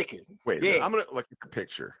 Fried chicken. Wait, yeah. I'm going to look at the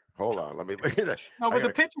picture. Hold on. Let me look at that. No, but the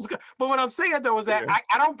picture's good. But what I'm saying, though, is that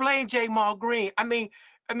I don't blame Jamal Green. I mean,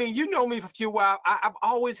 you know me for a few while. I've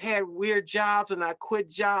always had weird jobs, and I quit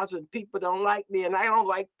jobs, and people don't like me, and I don't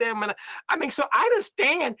like them. And so I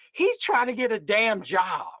understand he's trying to get a damn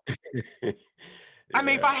job. I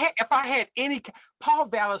mean, if I had any, Paul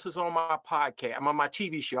Vallis was on my podcast. I'm on my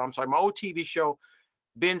TV show. I'm sorry, my old TV show,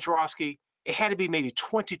 Ben Joravsky. It had to be maybe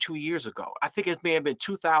 22 years ago. I think it may have been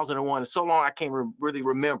 2001. It's so long I can't really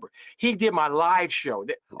remember. He did my live show.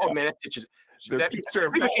 Oh man, that picture's.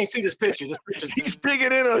 People can't see this picture. He's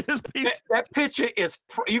digging in on his piece. That picture is,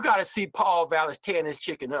 you got to see Paul Vallis tearing his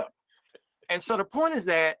chicken up. And so the point is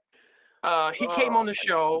that he came on the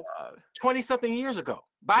show 20-something years ago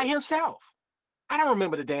by himself. I don't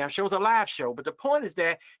remember the damn show. It was a live show. But the point is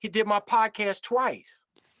that he did my podcast twice.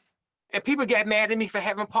 And people got mad at me for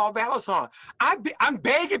having Paul Vallis on. I'm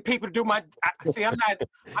begging people to do my, see, I'm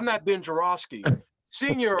not Ben Joravsky,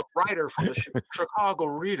 senior writer for the Chicago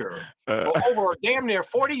Reader for over damn near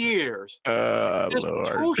 40 years.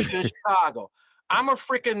 Institution in Chicago. I'm a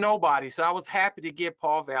freaking nobody, so I was happy to get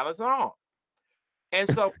Paul Vallis on. And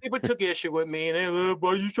so people took issue with me, and they were, why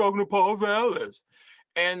are you talking to Paul Vallis?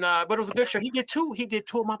 And but it was a good show. He did two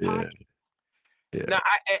of my podcasts. Yeah. Now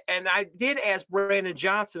I did ask Brandon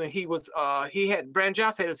Johnson, and Brandon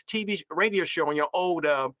Johnson had his TV radio show on your old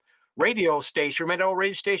radio station. Remember the old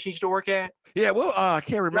radio station you used to work at? Yeah, well, I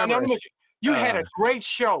can't remember. No, you had a great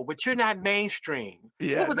show, but you're not mainstream.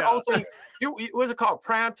 Yeah, what was the whole thing? What was it called?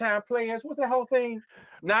 Primetime Players? What's that whole thing?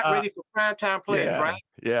 Not ready for primetime players, right?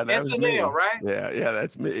 Yeah, that's SNL, right? Yeah,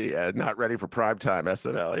 that's me. Yeah, not ready for primetime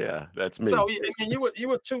SNL. Yeah, that's me. So I mean, you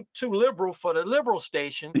were too liberal for the liberal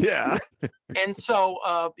station. Yeah. And so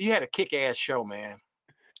you had a kick-ass show, man.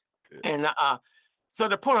 And so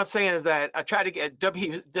the point I'm saying is that I tried to get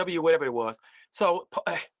W whatever it was. So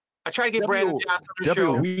I tried to get Brandon Johnson on the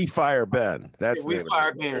show. We fire Ben. That's we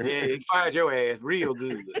fired Ben. Yeah, he fired your ass real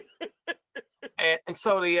good. and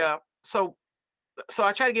so so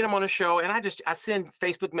I try to get him on the show, and I send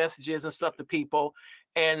Facebook messages and stuff to people,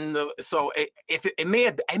 and so it may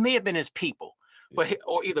have been his people,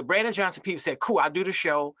 or either Brandon Johnson people said, "Cool, I'll do the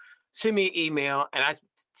show. Send me an email," and I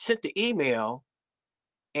sent the email,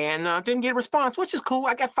 and didn't get a response, which is cool.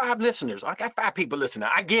 I got 5 listeners. I got 5 people listening.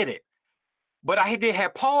 I get it, but I did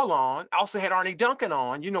have Paul on. I also had Arnie Duncan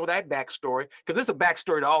on. You know that backstory, because there's a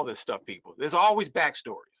backstory to all this stuff, people. There's always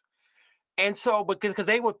backstories. And so, because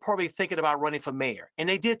they were probably thinking about running for mayor, and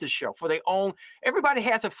they did the show for their own. Everybody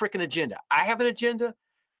has a freaking agenda. I have an agenda.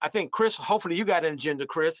 I think Chris, hopefully you got an agenda,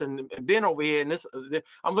 Chris, and Ben over here. And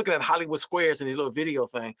I'm looking at Hollywood Squares and his little video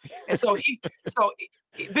thing. And so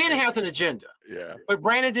Ben has an agenda. Yeah. But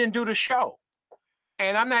Brandon didn't do the show,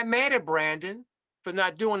 and I'm not mad at Brandon for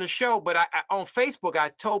not doing the show. But I on Facebook, I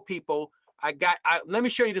told people let me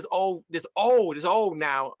show you this old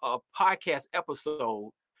now podcast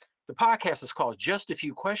episode. The podcast is called Just a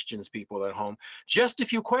Few Questions, people at home. Just a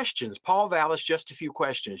Few Questions. Paul Vallis, Just a Few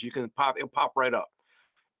Questions. It'll pop right up.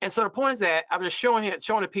 And so the point is that I'm just showing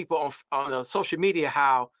the people on social media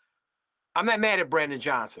how I'm not mad at Brandon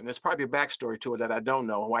Johnson. There's probably a backstory to it that I don't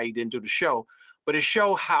know why he didn't do the show, but it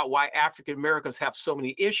shows why African Americans have so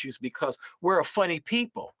many issues, because we're a funny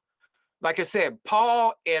people. Like I said,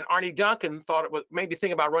 Paul and Arnie Duncan thought it was maybe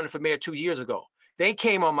thinking about running for mayor 2 years ago. They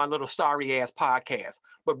came on my little sorry ass podcast,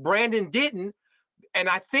 but Brandon didn't. And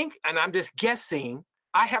I think, and I'm just guessing,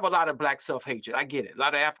 I have a lot of Black self-hatred. I get it. A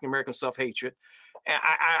lot of African-American self-hatred. And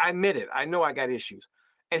I admit it. I know I got issues.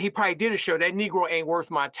 And he probably did a show. That Negro ain't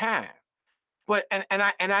worth my time. But,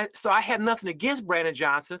 so I had nothing against Brandon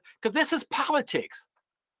Johnson, because this is politics.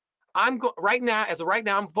 Right now,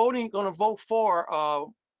 I'm going to vote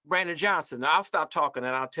for Brandon Johnson. Now, I'll stop talking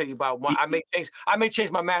and I'll tell you about one. I may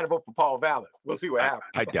change my mind and vote for Paul Vallis. We'll see what happens.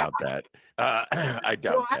 I doubt that. I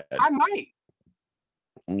doubt that. I might.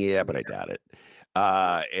 Yeah, but I doubt it.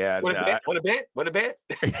 And What a bet.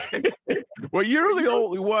 well, you're the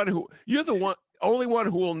only one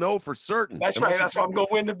who will know for certain. That's right. That's why I'm going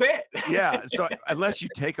to win the bet. Yeah. So unless you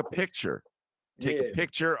take a picture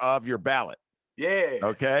of your ballot. Yeah.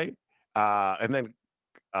 Okay. And then,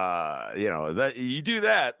 that you do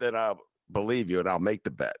that, then I'll believe you and I'll make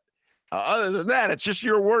the bet. Other than that, it's just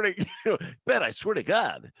your wording. Bet, I swear to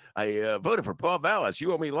God, I voted for Paul Vallis.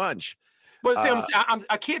 You owe me lunch. But see, I'm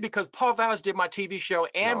a kid because Paul Vallis did my TV show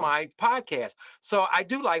and my podcast. So I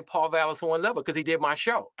do like Paul Vallis on one level because he did my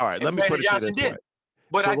show. All right, let me put it Johnson this way.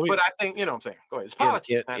 But I think, you know what I'm saying? Go ahead. It's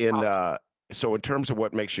politics. So in terms of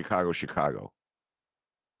what makes Chicago, Chicago,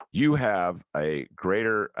 you have a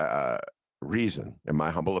greater reason, in my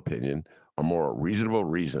humble opinion, a more reasonable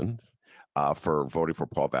reason for voting for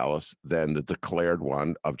Paul Vallis than the declared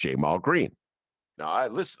one of Jamal Green. Now,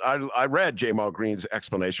 I read Jamal Green's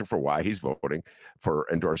explanation for why he's voting for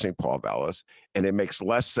endorsing Paul Vallis, and it makes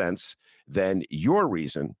less sense than your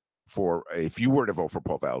reason for if you were to vote for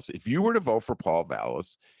Paul Vallis. If you were to vote for Paul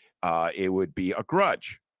Vallis, it would be a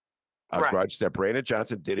grudge. Grudge that Brandon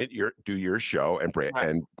Johnson didn't do your show and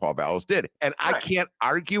Paul Vallis did. And I can't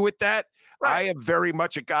argue with that. Right. I am very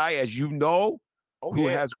much a guy, as you know, who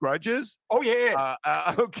has grudges. Oh, yeah.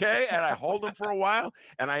 Okay. And I hold them for a while.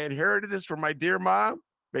 And I inherited this from my dear mom.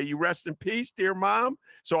 May you rest in peace, dear mom.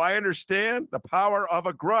 So I understand the power of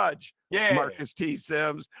a grudge. Yeah. Marcus T.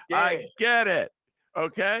 Sims. Yeah. I get it.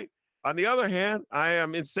 Okay. On the other hand, I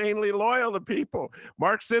am insanely loyal to people.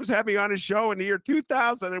 Mark Sims had me on his show in the year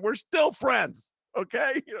 2000, and we're still friends.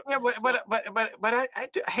 Okay. Yeah, but I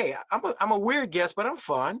do. Hey, I'm a weird guest, but I'm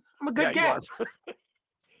fun. I'm a good guest.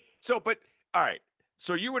 But all right.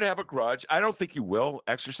 So you would have a grudge. I don't think you will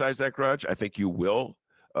exercise that grudge. I think you will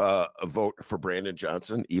vote for Brandon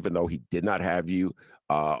Johnson, even though he did not have you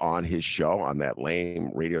on his show on that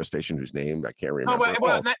lame radio station whose name I can't remember.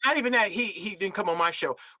 Not even that. He didn't come on my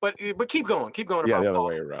show. But keep going. Keep going. Yeah, the other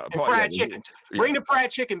way around. And fried chicken. Bring the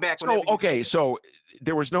fried chicken back. So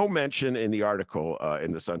there was no mention in the article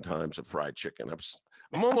in the Sun Times of fried chicken.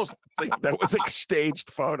 I'm almost thinking that was a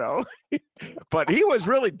staged photo, but he was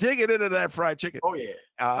really digging into that fried chicken. Oh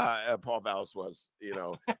yeah, Paul Vallis was.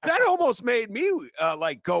 That almost made me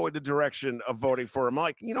go in the direction of voting for him.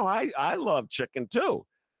 Like, I love chicken too.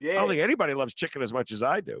 Yeah, I don't think anybody loves chicken as much as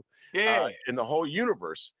I do. Yeah, in the whole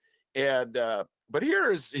universe. And but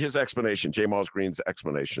here is his explanation, Jamal Green's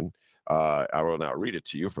explanation. I will now read it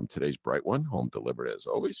to you from today's Bright One, home delivered as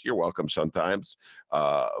always. You're welcome sometimes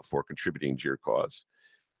for contributing to your cause.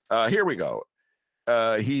 Here we go.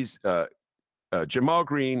 He's Jamal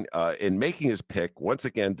Green, in making his pick, once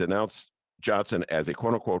again denounced Johnson as a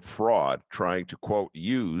quote-unquote fraud, trying to, quote,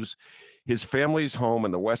 use his family's home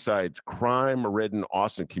in the West Side's crime-ridden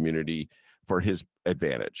Austin community for his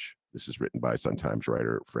advantage. This is written by Sun-Times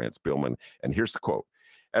writer France Billman. And here's the quote.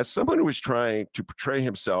 As someone who is trying to portray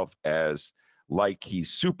himself as like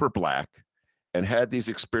he's super black and had these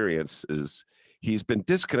experiences, he's been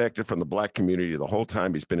disconnected from the black community the whole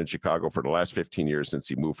time he's been in Chicago for the last 15 years since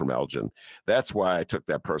he moved from Elgin. That's why I took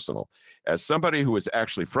that personal. As somebody who is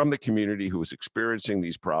actually from the community, who is experiencing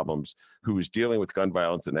these problems, who is dealing with gun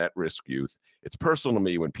violence and at-risk youth, it's personal to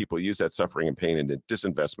me when people use that suffering and pain and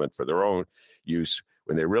disinvestment for their own use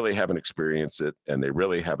when they really haven't experienced it and they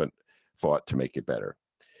really haven't fought to make it better.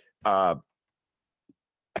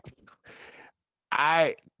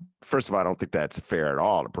 First of all, I don't think that's fair at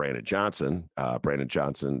all to Brandon Johnson. Brandon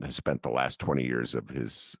Johnson has spent the last 20 years of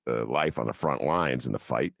his life on the front lines in the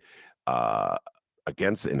fight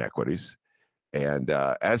against inequities. And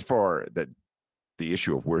as for the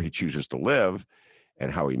issue of where he chooses to live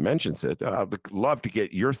and how he mentions it, I'd love to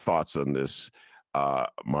get your thoughts on this,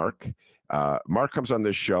 Mark. Mark comes on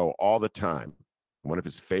this show all the time. One of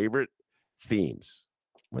his favorite themes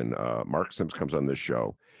when Mark Sims comes on this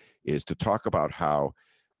show is to talk about how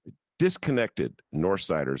disconnected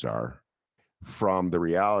Northsiders are from the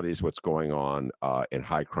realities what's going on in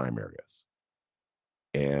high crime areas.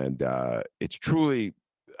 And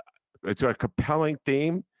it's a compelling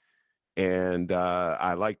theme. And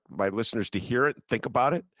I like my listeners to hear it, think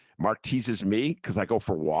about it. Mark teases me because I go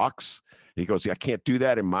for walks. He goes, I can't do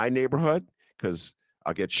that in my neighborhood because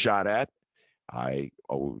I'll get shot at. I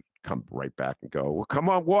come right back and go, well, come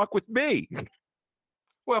on, walk with me.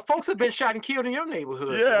 Well, folks have been shot and killed in your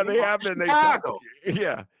neighborhood. Yeah, they have been.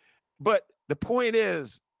 Yeah. But the point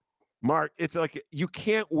is, Mark, it's like you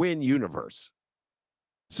can't win universe.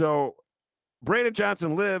 So Brandon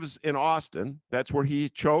Johnson lives in Austin. That's where he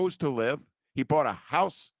chose to live. He bought a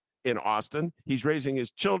house in Austin. He's raising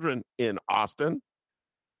his children in Austin,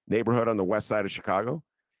 neighborhood on the west side of Chicago.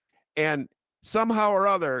 And somehow or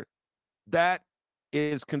other, that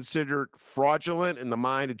is considered fraudulent in the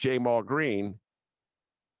mind of Jamal Green.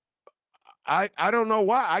 I don't know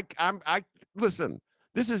why. I listen.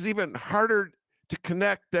 This is even harder to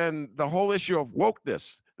connect than the whole issue of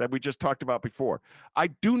wokeness that we just talked about before. I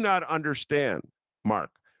do not understand, Mark,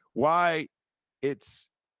 why it's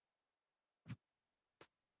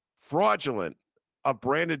fraudulent of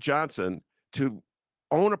Brandon Johnson to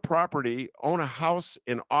own a property, own a house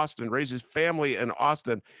in Austin, raise his family in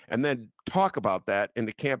Austin, and then talk about that in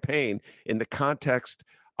the campaign in the context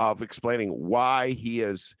of explaining why he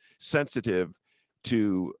is sensitive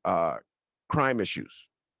to crime issues.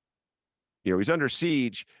 You know, he's under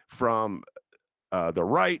siege from the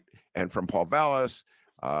right and from Paul Vallis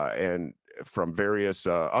and from various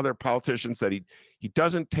other politicians that he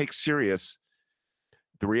doesn't take serious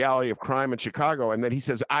the reality of crime in Chicago. And then he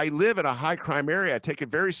says, I live in a high crime area. I take it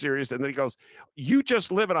very serious. And then he goes, you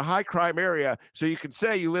just live in a high crime area, so you can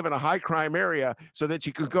say you live in a high crime area so that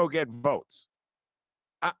you can go get votes.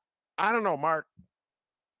 I don't know, Mark.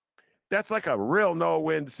 That's like a real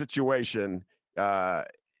no-win situation. I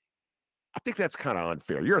think that's kind of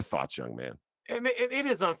unfair. Your thoughts, young man? It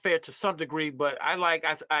is unfair to some degree, but I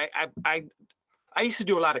used to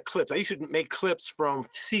do a lot of clips. I used to make clips from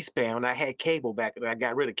C-SPAN when I had cable back when I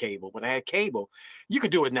got rid of cable. When I had cable, you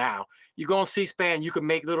could do it now. You go on C-SPAN, you can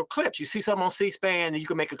make little clips. You see something on C-SPAN, and you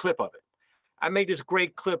can make a clip of it. I made this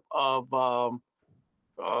great clip of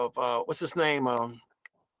what's his name?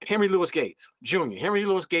 Henry Louis Gates Jr. Henry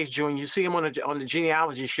Louis Gates Jr. You see him on the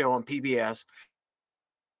genealogy show on PBS.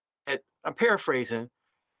 I'm paraphrasing.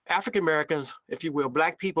 African Americans, if you will,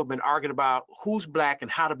 black people have been arguing about who's black and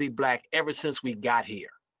how to be black ever since we got here.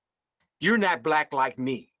 You're not black like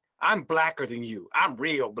me. I'm blacker than you. I'm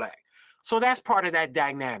real black. So that's part of that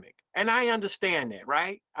dynamic. And I understand that,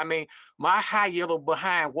 right? I mean, my high yellow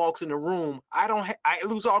behind walks in the room. I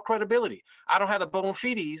lose all credibility. I don't have the bona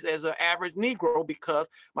fides as an average Negro because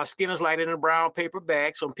my skin is lighter than a brown paper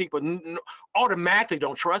bag. So people automatically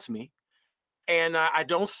don't trust me. And I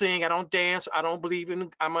don't sing, I don't dance, I don't believe in.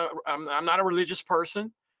 I'm not a religious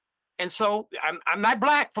person, and so I'm not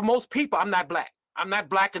black for most people. I'm not black. I'm not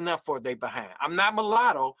black enough for they behind. I'm not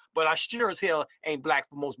mulatto, but I sure as hell ain't black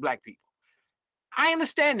for most black people. I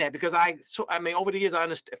understand that because over the years I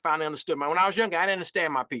finally understood. When I was younger, I didn't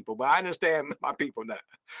understand my people, but I understand my people now.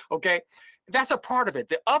 Okay, that's a part of it.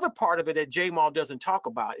 The other part of it that Jamal doesn't talk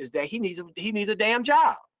about is that he needs a damn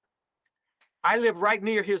job. I live right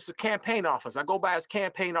near his campaign office. I go by his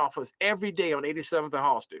campaign office every day on 87th and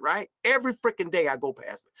Hall Street, right? Every freaking day I go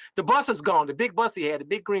past it. The bus is gone. The big bus he had, the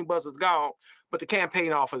big green bus is gone, but the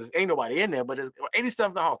campaign office, ain't nobody in there, but it's 87th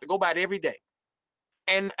and Hall Street. Go by it every day.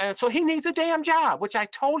 And so he needs a damn job, which I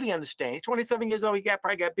totally understand. He's 27 years old. He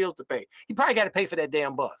probably got bills to pay. He probably got to pay for that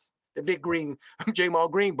damn bus, the big green Jamal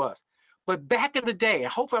Green bus. But back in the day, I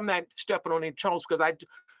hope I'm not stepping on any toes because I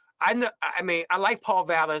like Paul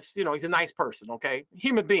Vallis. You know, he's a nice person, okay?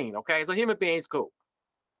 Human being, okay? So human being is cool.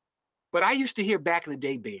 But I used to hear back in the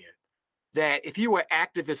day, Ben, that if you were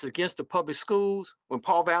activists against the public schools when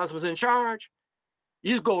Paul Vallis was in charge,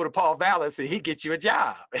 you just go to Paul Vallis and he'd get you a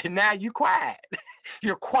job. And now you quiet.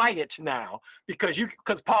 You're quiet now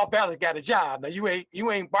because Paul Vallis got a job. Now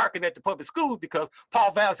you ain't barking at the public schools because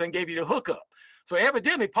Paul Vallis gave you the hookup. So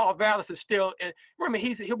evidently, Paul Vallis is still. Remember,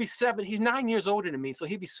 he'll be 70. He's 9 years older than me, so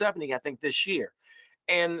he'll be 70, I think, this year.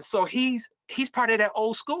 And so he's part of that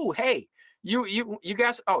old school. Hey, you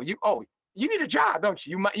guys. You need a job, don't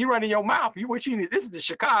you? You running your mouth. What you need? This is the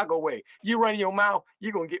Chicago way. You running your mouth.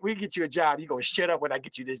 We get you a job. You're gonna shut up when I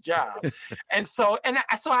get you this job. And so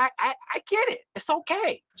I get it. It's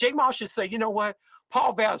okay. Jamal should say, you know what?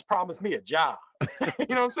 Paul Vallis promised me a job.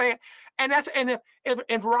 You know what I'm saying? And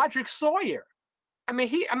if Roderick Sawyer.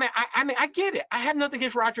 I get it. I have nothing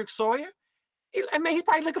against Roderick Sawyer. He's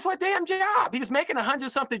probably looking for a damn job. He was making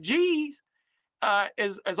 100-something G's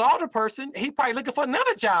as alder person. He probably looking for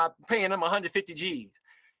another job paying him 150 G's.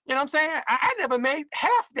 You know what I'm saying? I never made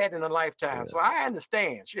half that in a lifetime, yeah. So I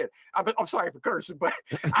understand. Shit, I'm sorry for cursing, but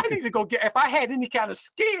I need to go get. If I had any kind of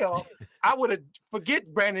skill, I would have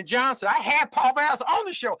forget Brandon Johnson. I had Paul Vallis on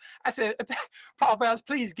the show. I said, Paul Vallis,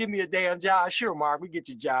 please give me a damn job. Sure, Mark, we get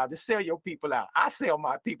your job. Just sell your people out. I sell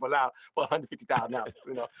my people out for $150,000.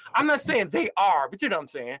 You know, I'm not saying they are, but you know what I'm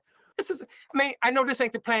saying. I know this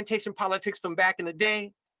ain't the plantation politics from back in the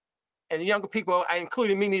day. And the younger people,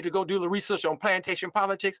 including me, need to go do the research on plantation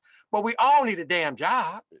politics. But we all need a damn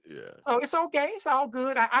job. Yeah. So it's okay. It's all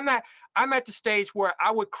good. I'm at the stage where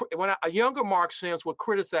a younger Mark Sims would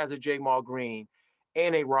criticize a Jamal Green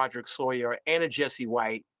and a Roderick Sawyer and a Jesse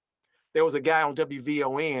White. There was a guy on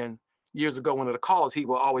WVON years ago, one of the callers, he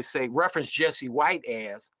will always say, reference Jesse White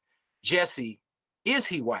as Jesse is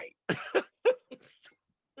he white?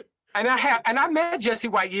 And I met Jesse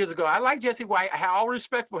White years ago. I like Jesse White. I have all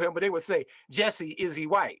respect for him, but they would say, Jesse, is he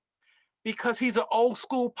white? Because he's an old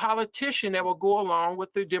school politician that will go along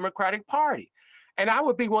with the Democratic Party. And I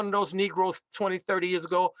would be one of those Negroes 20, 30 years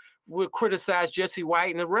ago would criticize Jesse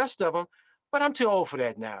White and the rest of them. But I'm too old for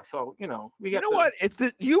that now. So, we got You know what?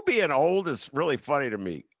 You being old is really funny to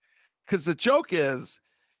me. Because the joke is,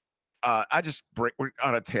 we're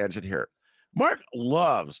on a tangent here. Mark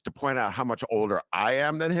loves to point out how much older I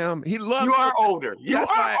am than him. He loves. You are older. You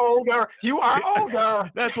are older. You are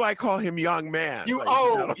older. That's why I call him young man. You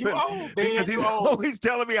old, Ben. Because he's always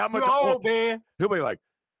telling me how much old, Ben. He'll be like,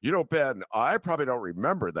 Ben, I probably don't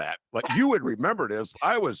remember that. Like, you would remember this.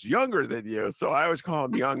 I was younger than you, so I always call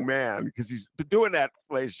him young man because he's been doing that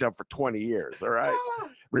ladies jump for 20 years. All right,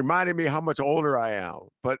 reminding me how much older I am.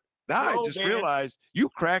 But now I just realized you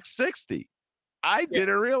cracked 60. I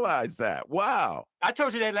didn't realize that. Wow. I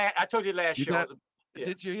told you that last show.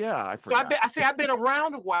 Did you? Yeah, I forgot. So I've been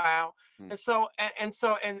around a while, and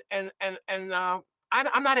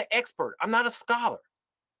I'm not an expert. I'm not a scholar,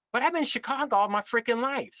 but I've been in Chicago all my freaking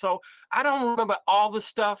life. So I don't remember all the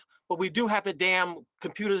stuff, but we do have the damn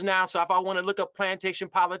computers now. So if I want to look up plantation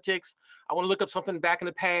politics, I want to look up something back in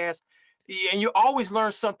the past, and you always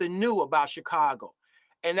learn something new about Chicago,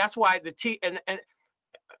 and that's why and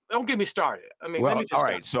don't get me started. I mean, well, let me just all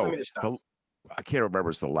right. start. So I can't remember.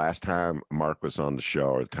 It's the last time Mark was on the show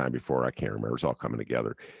or the time before. I can't remember. It's all coming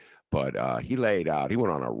together. But he went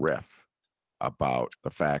on a riff about the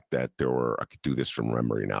fact that I could do this from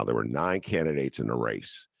memory now. There were 9 candidates in the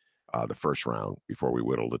race, the first round, before we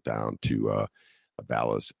whittled it down to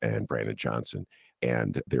Vallis and Brandon Johnson.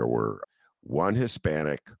 And there were 1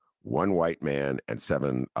 Hispanic, 1 white man, and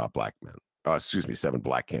 7 black men. 7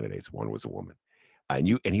 black candidates. 1 was a woman. And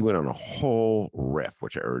he went on a whole riff,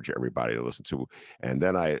 which I urge everybody to listen to. And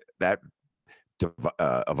then that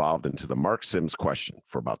evolved into the Mark Sims question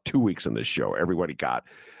for about 2 weeks on this show. Everybody got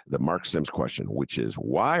the Mark Sims question, which is,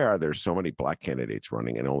 why are there so many black candidates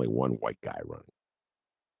running and only 1 white guy running?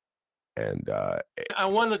 And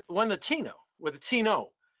one Latino with a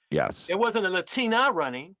Tino. Yes, there wasn't a Latina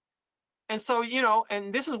running. And so,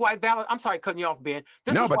 and this is why Vallis, I'm sorry, cutting you off, Ben.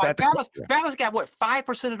 Vallis got what,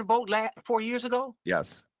 5% of the vote 4 years ago?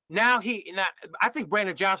 Yes. Now I think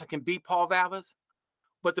Brandon Johnson can beat Paul Vallis.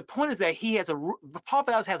 But the point is that Paul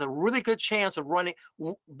Vallis has a really good chance of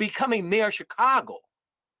becoming mayor of Chicago.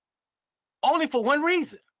 Only for one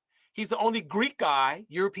reason. He's the only Greek guy,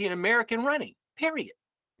 European American running, period.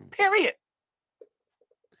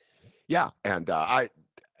 Yeah. And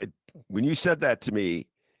when you said that to me,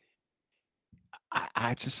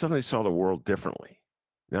 I just suddenly saw the world differently.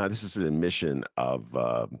 Now, this is an admission of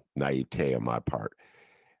naivete on my part.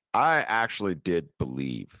 I actually did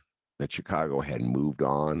believe that Chicago had moved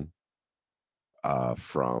on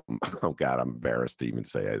from, oh God, I'm embarrassed to even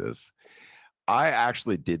say this. I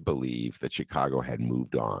actually did believe that Chicago had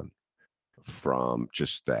moved on from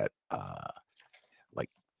just that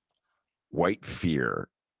white fear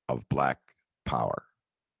of black power.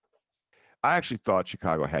 I actually thought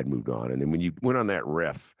Chicago had moved on. And then when you went on that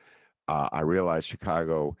riff, I realized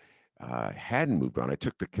Chicago hadn't moved on. I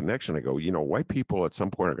took the connection. I go, white people at some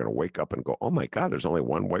point are going to wake up and go, oh my God, there's only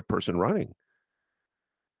 1 white person running.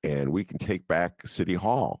 And we can take back City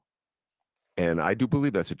Hall. And I do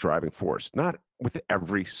believe that's a driving force, not with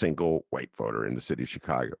every single white voter in the city of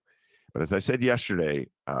Chicago. But as I said yesterday,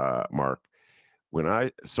 Mark, when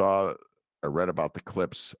I read about the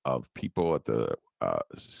clips of people at the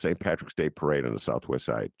St. Patrick's Day parade on the Southwest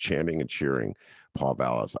Side chanting and cheering Paul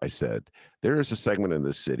Vallis, I said, there is a segment in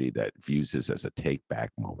this city that views this as a take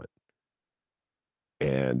back moment.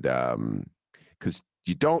 And because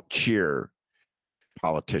you don't cheer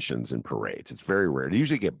politicians in parades. It's very rare. They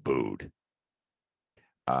usually get booed.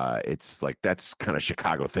 It's like, that's kind of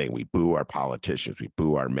Chicago thing. We boo our politicians. We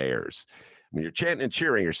boo our mayors. When you're chanting and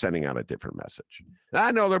cheering, you're sending out a different message. And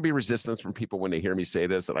I know there'll be resistance from people when they hear me say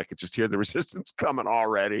this, and I could just hear the resistance coming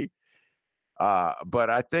already. But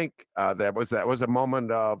I think that was a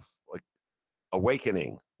moment of like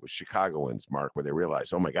awakening with Chicagoans, Mark, where they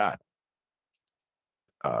realized, oh my God,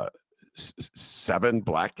 7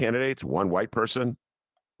 black candidates, 1 white person,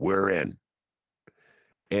 we're in.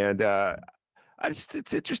 And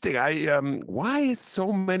it's interesting. Why is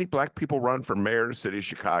so many black people run for mayor of the city of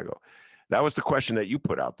Chicago? That was the question that you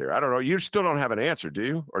put out there. I don't know. You still don't have an answer, do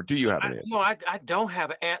you? Or do you have an answer? No, I don't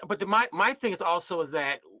have an answer. But my thing is also is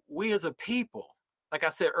that we as a people, like I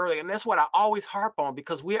said earlier, and that's what I always harp on,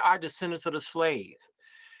 because we are descendants of the slaves.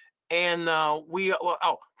 And so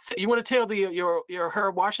you want to tell your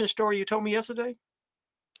Herb Washington story you told me yesterday?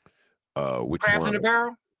 Which Crabs in one? the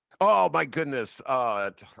Barrel? Oh my goodness.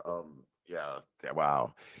 Yeah.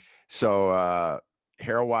 Wow. So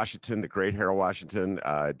Harold Washington, the great Harold Washington,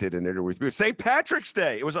 did an interview with me. St. Patrick's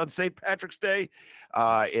Day. It was on St. Patrick's Day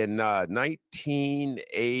in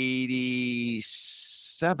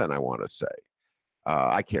 1987, I want to say.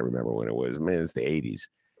 I can't remember when it was. Man, it's the 80s.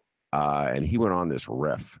 And he went on this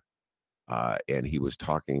riff, and he was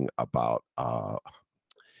talking about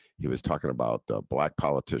black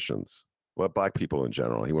politicians, well, black people in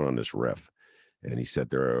general. He went on this riff, and he said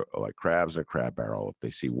there are like crabs in a crab barrel. If they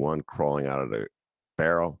see one crawling out of the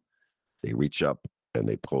barrel, they reach up and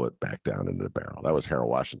they pull it back down into the barrel. That was Harold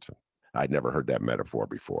Washington. I'd never heard that metaphor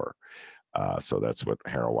before. So that's what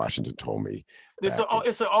Harold Washington told me. It's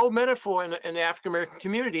an old metaphor in the African American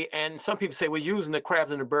community, and some people say we're using the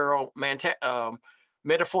crabs in the barrel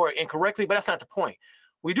metaphor incorrectly, but that's not the point.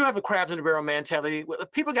 We do have a crabs in the barrel mentality.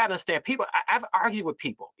 People got to understand. I've argued with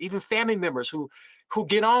people, even family members who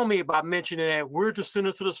get on me about mentioning that we're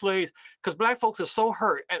descendants of the slaves, because black folks are so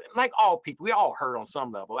hurt. And like all people, we all hurt on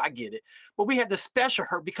some level. I get it. But we have this special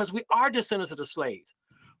hurt because we are descendants of the slaves.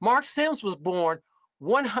 Mark Sims was born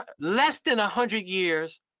less than 100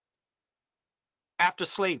 years after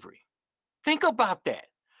slavery. Think about that.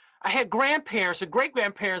 I had grandparents and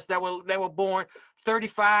great-grandparents that were born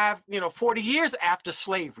 35, 40 years after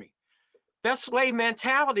slavery. That slave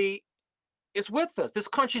mentality is with us. This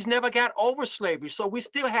country's never got over slavery. So we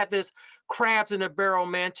still had this crabs in the barrel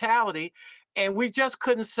mentality. And we just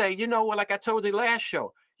couldn't say, like I told the last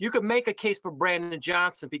show, you could make a case for Brandon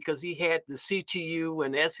Johnson because he had the CTU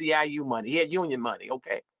and SEIU money. He had union money,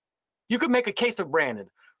 okay? You could make a case for Brandon.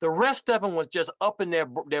 The rest of them was just up in their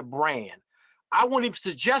brand. I wouldn't even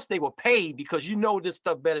suggest they were paid because you know this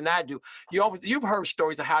stuff better than I do. You've heard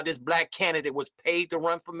stories of how this black candidate was paid to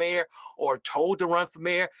run for mayor or told to run for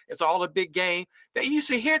mayor. It's all a big game. They used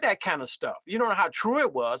to hear that kind of stuff. You don't know how true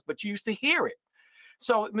it was, but you used to hear it.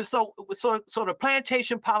 So the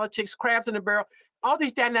plantation politics, crabs in the barrel, all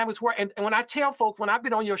these dynamics work. And when I tell folks, when I've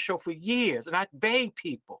been on your show for years, and I beg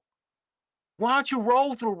people, why don't you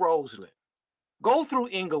roll through Roseland? Go through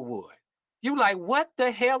Inglewood. You like, what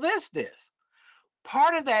the hell is this?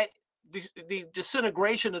 Part of that, the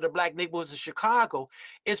disintegration of the black neighborhoods of Chicago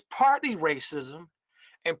is partly racism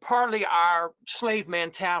and partly our slave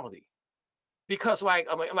mentality. Because let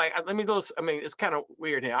me go, it's kind of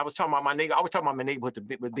weird here. I was talking about my neighborhood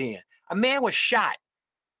with Ben. A man was shot.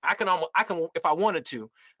 I can, if I wanted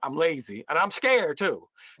to, I'm lazy and I'm scared too.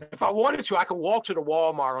 If I wanted to, I could walk to the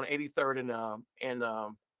Walmart on 83rd and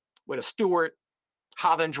with a Stewart,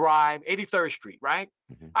 Holland Drive, 83rd Street, right?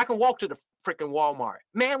 Mm-hmm. I can walk to the freaking Walmart.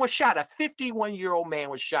 Man was shot. A 51-year-old man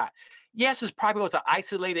was shot. Yes, it probably was an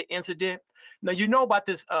isolated incident. Now, you know about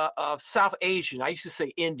this South Asian. I used to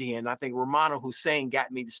say Indian. I think Romano Hussein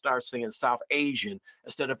got me to start saying South Asian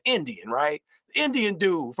instead of Indian, right? Indian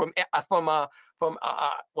dude from IIT.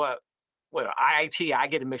 I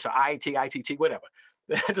get a mix of IIT, ITT, whatever.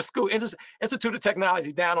 The school Institute of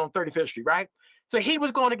Technology down on 35th Street, right? So he was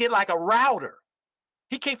going to get like a router.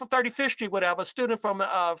 He came from 35th Street, whatever, a student from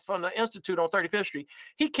the Institute on 35th Street.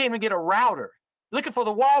 He came to get a router, looking for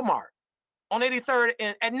the Walmart on 83rd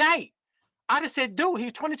at night. I just said, dude, he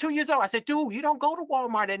was 22 years old. I said, dude, you don't go to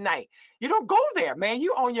Walmart at night. You don't go there, man.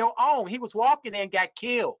 You on your own. He was walking there and got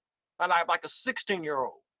killed by like a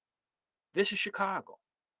 16-year-old. This is Chicago.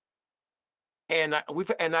 And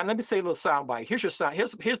let me say a little soundbite.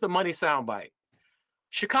 Here's the money soundbite.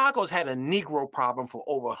 Chicago's had a Negro problem for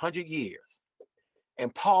over 100 years.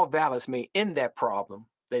 And Paul Vallis may end that problem,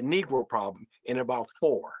 that Negro problem, in about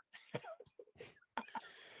 4.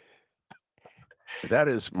 That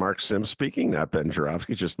is Mark Sims speaking, not Ben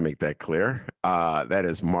Jarofsky, just to make that clear. That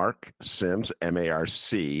is Mark Sims,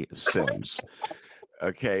 M-A-R-C, Sims.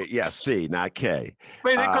 Okay, yeah, C, not K.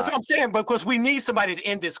 Because I'm saying, because we need somebody to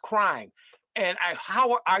end this crime. And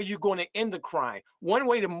how are you going to end the crime? One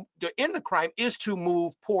way to end the crime is to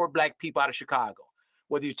move poor black people out of Chicago.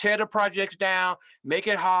 Whether you tear the projects down, make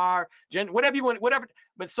it hard, whatever you want, whatever.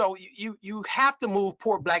 But so you have to move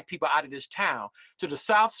poor black people out of this town to the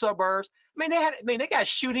south suburbs. They got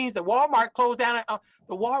shootings. The Walmart closed down. I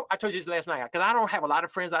told you this last night because I don't have a lot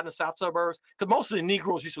of friends out in the south suburbs because most of the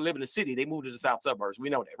Negroes used to live in the city. They moved to the south suburbs. We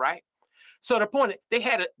know that, right? So the point, they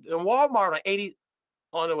had a Walmart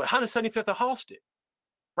on 175th of Halsted,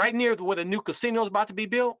 right near where the new casino is about to be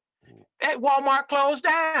built. That Walmart closed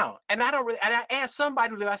down. And I asked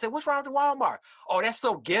somebody who lived, I said, what's wrong with Walmart? Oh, that's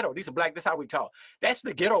so ghetto. These are black. That's how we talk. That's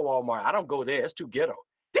the ghetto Walmart. I don't go there. It's too ghetto.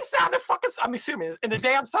 This sounded serious in the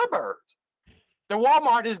damn suburbs. The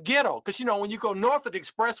Walmart is ghetto. Because, when you go north of the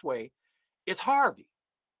expressway, it's Harvey.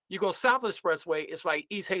 You go south of the expressway, it's like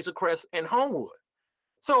East Hazel Crest and Homewood.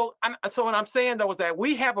 So what I'm saying, though, is that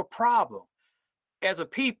we have a problem as a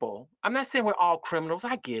people. I'm not saying we're all criminals.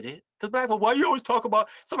 I get it. Because black people, why you always talk about,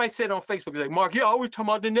 somebody said on Facebook, like, Mark, you always talk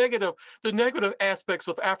about the negative aspects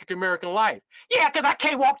of African-American life. Yeah, because I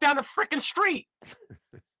can't walk down the freaking street.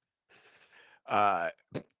 I'm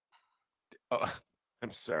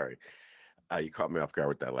sorry. You caught me off guard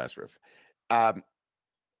with that last riff.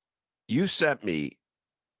 You sent me,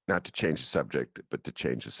 not to change the subject, but to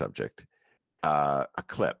change the subject, a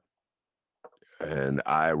clip. And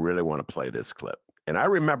I really want to play this clip. And I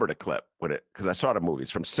remember the clip because I saw the movie.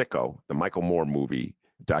 It's from Sicko, the Michael Moore movie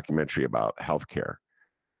documentary about healthcare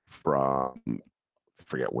from, I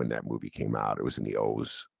forget when that movie came out. It was in the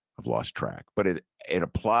O's. I've lost track. But it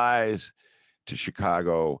applies to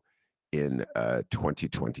Chicago in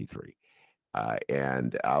 2023.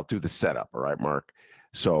 And I'll do the setup. All right, Mark?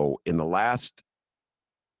 So in the last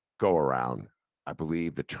go around, I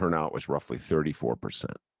believe the turnout was roughly 34%,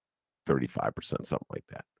 35%, something like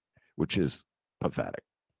that, which is pathetic.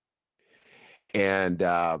 And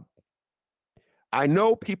I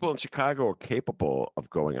know people in Chicago are capable of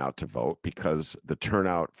going out to vote because the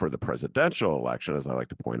turnout for the presidential election, as I like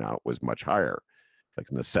to point out, was much higher, like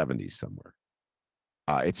in the 70s somewhere.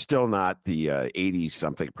 It's still not the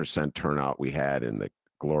 80-something% turnout we had in the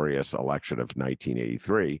glorious election of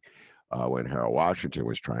 1983 when Harold Washington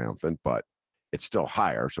was triumphant, but it's still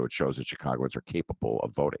higher, so it shows that Chicagoans are capable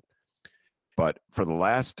of voting. But for the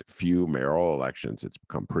last few mayoral elections, it's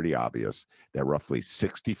become pretty obvious that roughly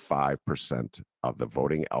 65% of the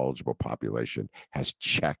voting eligible population has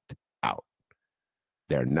checked out.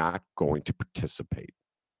 They're not going to participate.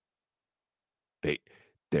 They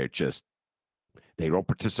don't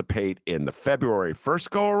participate in the February 1st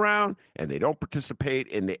go around, and they don't participate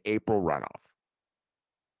in the April runoff.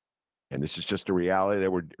 And this is just a reality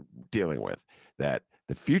that we're dealing with, that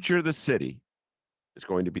the future of the city is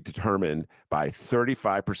going to be determined by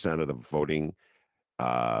 35% of the voting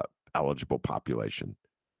eligible population,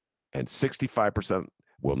 and 65%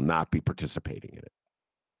 will not be participating in it.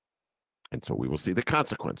 And so we will see the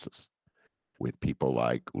consequences with people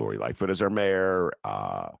like Lori Lightfoot as our mayor.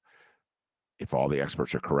 If all the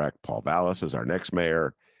experts are correct, Paul Vallis is our next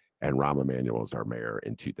mayor, and Rahm Emanuel is our mayor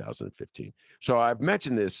in 2015. So I've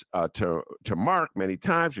mentioned this to Mark many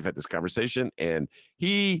times. We've had this conversation, and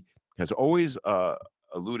he has always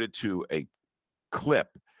alluded to a clip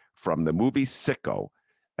from the movie Sicko,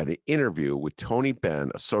 an interview with Tony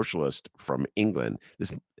Benn, a socialist from England.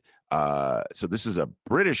 So this is a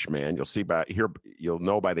British man. You'll see you'll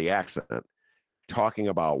know by the accent, talking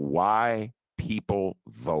about why people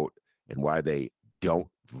vote and why they don't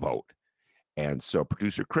vote. And so,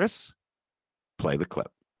 producer Chris, play the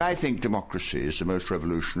clip. I think democracy is the most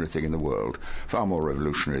revolutionary thing in the world, far more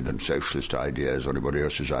revolutionary than socialist ideas or anybody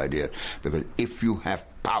else's idea, because if you have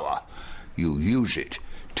power, you use it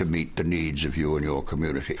to meet the needs of you and your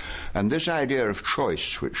community. And this idea of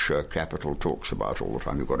choice, which Capital talks about all the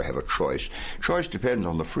time, you've got to have a choice. Choice depends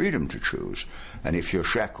on the freedom to choose. And if you're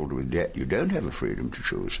shackled with debt, you don't have a freedom to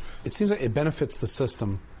choose. It seems like it benefits the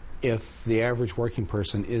system if the average working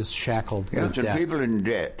person is shackled with debt. And people in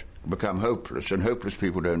debt become hopeless, and hopeless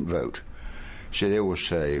people don't vote. So they always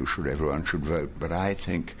say everyone should vote, but I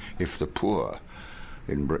think if the poor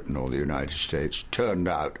in Britain or the United States turned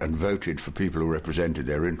out and voted for people who represented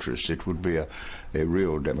their interests, it would be a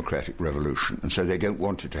real democratic revolution. And so they don't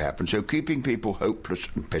want it to happen. So keeping people hopeless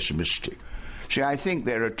and pessimistic. See, I think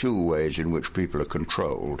there are two ways in which people are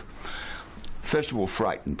controlled. First of all,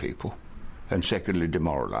 frighten people, and secondly,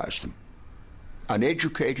 demoralize them. An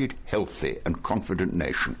educated, healthy, and confident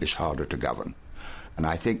nation is harder to govern. And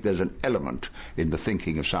I think there's an element in the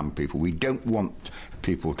thinking of some people. We don't want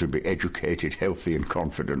people to be educated, healthy, and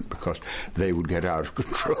confident because they would get out of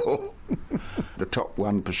control. The top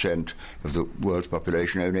 1% of the world's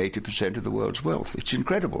population own 80% of the world's wealth. It's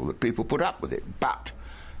incredible that people put up with it, but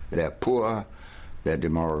they're poor, they're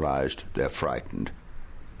demoralized, they're frightened,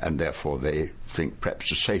 and therefore they think perhaps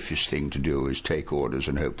the safest thing to do is take orders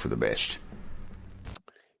and hope for the best.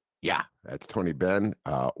 Yeah, that's Tony Benn,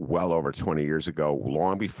 well over 20 years ago,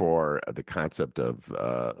 long before the concept of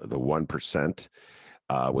the 1%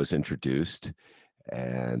 was introduced.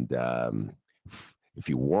 And if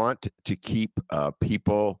you want to keep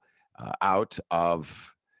people out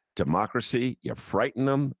of democracy, you frighten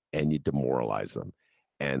them and you demoralize them.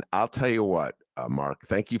 And I'll tell you what, Mark,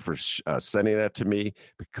 thank you for sending that to me,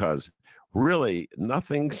 because really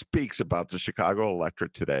nothing speaks about the Chicago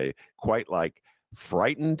electorate today quite like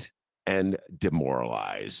frightened and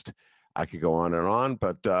demoralized. I could go on and on,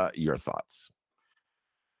 but your thoughts.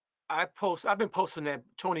 I've been posting that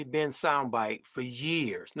Tony Benn soundbite for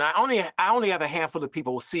years. Now I only have a handful of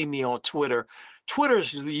people who see me on Twitter.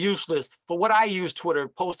 Twitter's useless for what I use Twitter,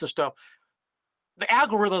 posting stuff. The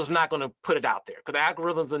algorithm's not going to put it out there because the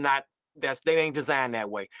algorithms are not, they ain't designed that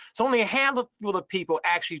way. So only a handful of people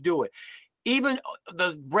actually do it. Even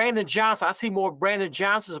the Brandon Johnson, I see more Brandon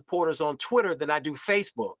Johnson supporters on Twitter than I do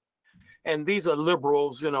Facebook. And these are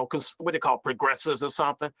liberals, what they call progressives or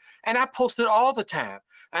something. And I post it all the time.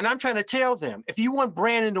 And I'm trying to tell them, if you want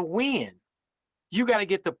Brandon to win, you got to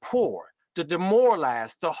get the poor, the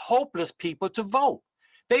demoralized, the hopeless people to vote.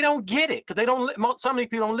 They don't get it because some of these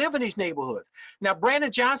people don't live in these neighborhoods. Now, Brandon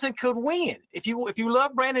Johnson could win. If you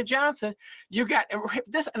love Brandon Johnson, you got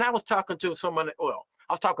this. And I was talking to someone,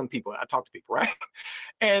 I talk to people, right?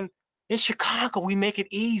 And in Chicago, we make it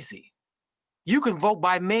easy. You can vote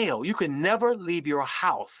by mail. You can never leave your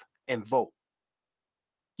house and vote.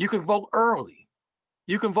 You can vote early.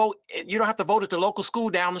 You can vote. You don't have to vote at the local school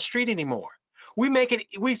down the street anymore.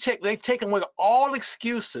 They've taken away all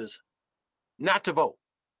excuses not to vote.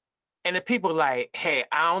 And the people like, hey,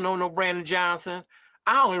 I don't know no Brandon Johnson.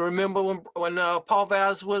 I don't even remember when Paul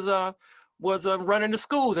Vallis was running the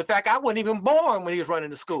schools. In fact, I wasn't even born when he was running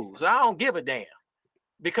the schools. I don't give a damn.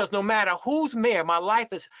 Because no matter who's mayor, my life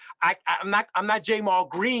is, I'm not Jamal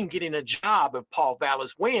Green getting a job if Paul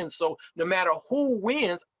Vallis wins. So no matter who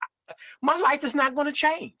wins, my life is not going to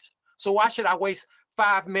change. So why should I waste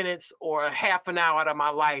 5 minutes or a half an hour out of my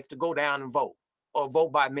life to go down and vote or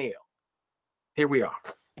vote by mail? Here we are.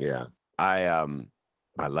 Yeah.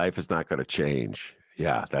 My life is not going to change.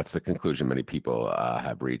 Yeah, that's the conclusion many people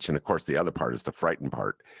have reached. And of course, the other part is the frightened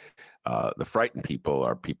part. The frightened people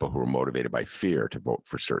are people who are motivated by fear to vote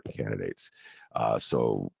for certain candidates.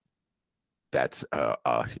 So that's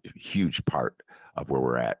a huge part of where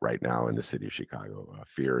we're at right now in the city of Chicago.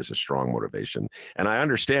 Fear is a strong motivation. And I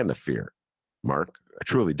understand the fear, Mark. I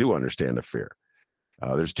truly do understand the fear.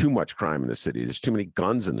 There's too much crime in the city. There's too many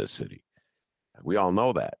guns in this city. We all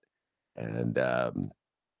know that. And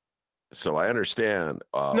so I understand.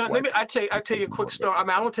 No, I tell you a quick story.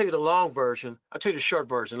 I won't tell you the long version. I'll tell you the short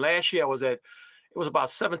version. Last year it was about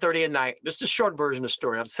 7:30 at night. This is the short version of the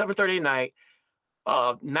story. It was 7:30 at night,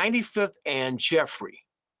 95th and Jeffrey.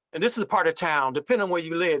 And this is a part of town, depending on where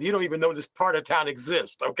you live, you don't even know this part of town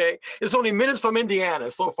exists, okay? It's only minutes from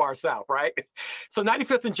Indiana, so far south, right? So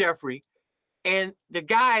 95th and Jeffrey, and the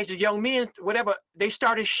guys, the young men, whatever, they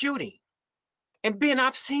started shooting. And Ben,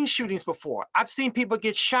 I've seen shootings before. I've seen people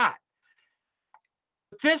get shot.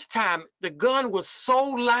 This time, the gun was so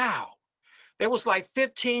loud. There was like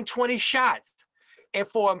 15, 20 shots. And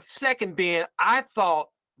for a second, Ben, I thought,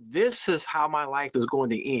 this is how my life is going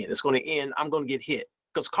to end. It's going to end. I'm going to get hit.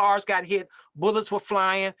 Because cars got hit, bullets were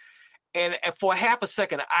flying. And for half a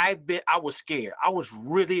second, I was scared. I was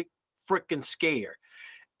really freaking scared.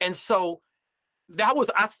 And so it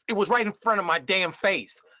was right in front of my damn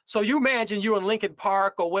face. So you imagine you're in Lincoln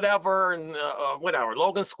Park or whatever, and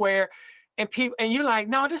Logan Square, and you're like,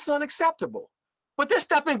 no, this is unacceptable. But this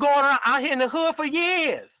stuff been going on out here in the hood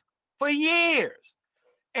for years.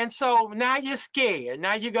 And so now you're scared.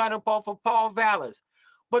 Now you got him for Paul Vallis.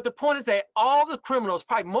 But the point is that all the criminals,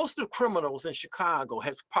 probably most of the criminals in Chicago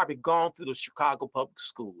has probably gone through the Chicago public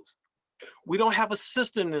schools. We don't have a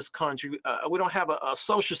system in this country. We don't have a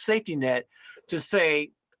social safety net to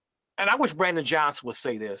say, and I wish Brandon Johnson would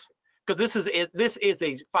say this, because this is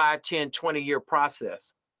a 5, 10, 20-year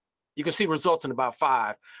process. You can see results in about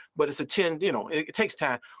 5, but it's a 10, it takes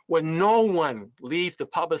time, where no one leaves the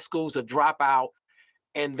public schools or drop out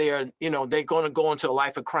and they're going to go into a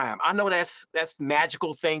life of crime. I know that's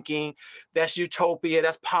magical thinking, that's utopia,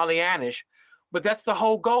 that's Pollyannish, but that's the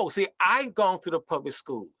whole goal. See, I've gone through the public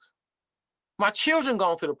schools. My children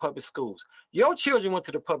gone through the public schools. Your children went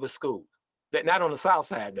to the public schools. Not on the South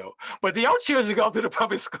Side, though, but your children go to the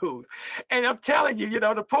public schools. And I'm telling you,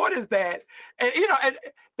 the point is that,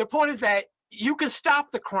 the point is that you can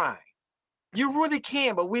stop the crime. You really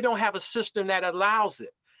can, but we don't have a system that allows it.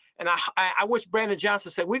 And I wish Brandon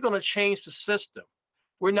Johnson said, we're going to change the system.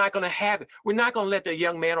 We're not going to have it. We're not going to let the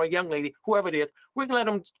young man or young lady, whoever it is, we're going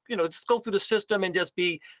to let them, just go through the system and just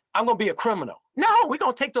I'm going to be a criminal. No, we're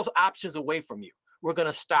going to take those options away from you. We're going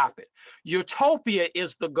to stop it. Utopia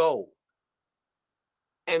is the goal.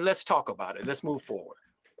 And let's talk about it. Let's move forward.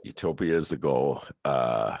 Utopia is the goal.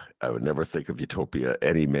 I would never think of utopia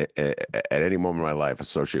at any moment in my life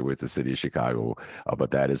associated with the city of Chicago,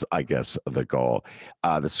 but that is, I guess, the goal.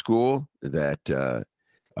 The school that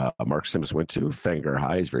Mark Sims went to, Fenger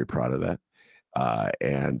High, is very proud of that.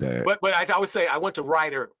 But I always say I went to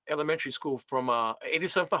Ryder Elementary School from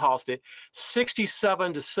 87th to Halsted,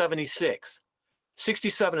 67 to 76.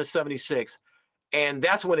 67 and 76. And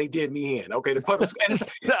that's when they did me in. Okay, the public school.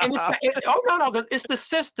 It's the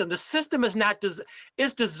system. The system is not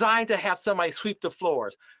it's designed to have somebody sweep the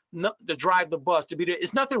floors, to drive the bus, to be there.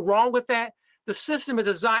 There's nothing wrong with that. The system is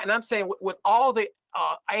designed, and I'm saying with all the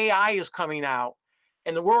AI is coming out,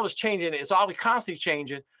 and the world is changing. It's always constantly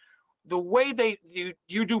changing. The way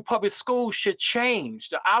you do public schools should change.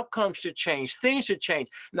 The outcomes should change. Things should change.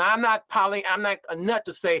 Now, I'm not a nut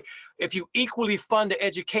to say if you equally fund the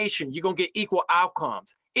education, you're gonna get equal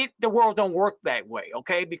outcomes. The world don't work that way,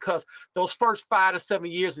 okay? Because those first 5 to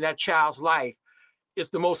 7 years of that child's life is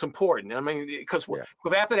the most important. I mean, because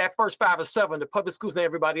after that first 5 or 7, the public schools and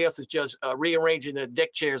everybody else is just rearranging the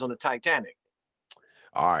deck chairs on the Titanic.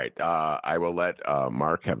 All right. I will let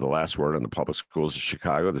Mark have the last word on the public schools of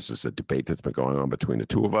Chicago. This is a debate that's been going on between the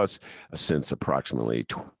two of us since approximately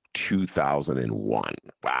 2001.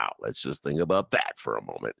 Wow. Let's just think about that for a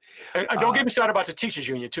moment. And don't get me started about the teachers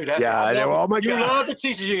union too. That's oh my God. You love the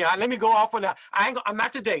teachers union. Let me go off on that. I'm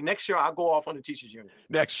not today. Next year I'll go off on the teachers union.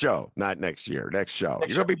 Next show, not next year. Next show.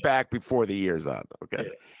 You're gonna be back before the year's on. Okay. Yeah.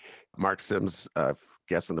 Marc Sims,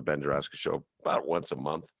 guest on the Ben Joravsky Show about once a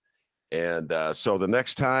month. And so the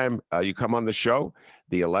next time you come on the show,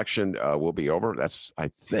 the election will be over. That's, I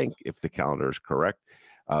think, if the calendar is correct.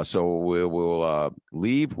 So we'll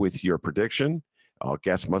leave with your prediction. All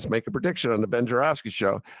guests must make a prediction on the Ben Joravsky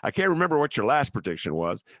Show. I can't remember what your last prediction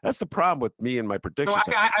was. That's the problem with me and my predictions.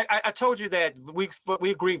 No, I told you that we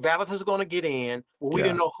agreed Vallis was going to get in. Well, we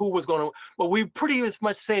didn't know who was going to. But we pretty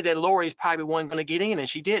much say that Lori's probably wasn't going to get in, and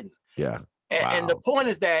she didn't. Yeah. And the point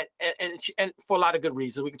is that, and for a lot of good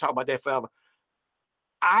reasons, we can talk about that forever.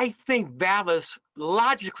 I think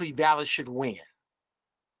logically, Vallis should win.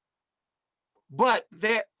 But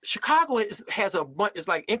Chicago has it's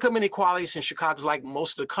like income inequalities in Chicago is like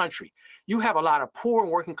most of the country. You have a lot of poor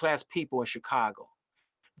and working class people in Chicago.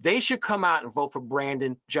 They should come out and vote for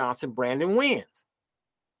Brandon Johnson. Brandon wins.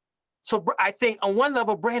 So I think on one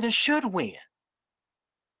level, Brandon should win.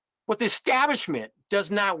 But the establishment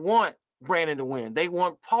does not want Brandon to win. They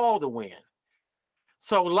want Paul to win.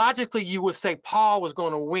 So logically, you would say Paul was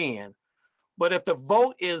going to win. But if the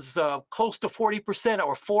vote is close to 40%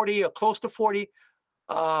 or 40 or close to 40,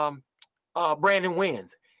 Brandon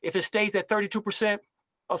wins. If it stays at 32%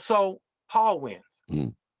 or so, Paul wins.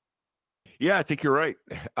 Mm. Yeah, I think you're right.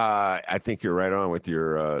 I think you're right on with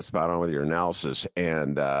your spot on with your analysis.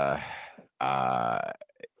 And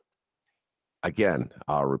again,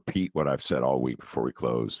 I'll repeat what I've said all week before we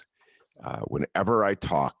close. Whenever I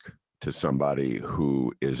talk to somebody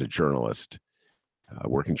who is a journalist,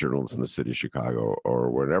 working journalist in the city of Chicago,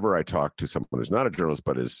 or whenever I talk to someone who's not a journalist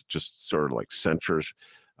but is just sort of like centers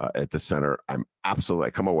at the center, I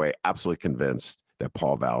come away absolutely convinced that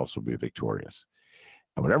Paul Vallis will be victorious.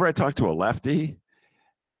 And whenever I talk to a lefty,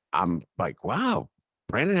 I'm like, wow,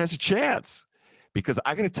 Brandon has a chance. Because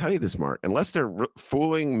I got to tell you this, Mark, unless they're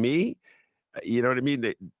fooling me, you know what I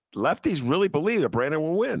mean? Lefties really believe that Brandon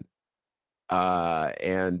will win.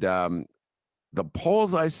 The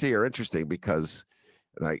polls I see are interesting because,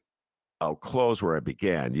 I'll close where I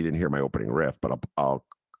began. You didn't hear my opening riff, but I'll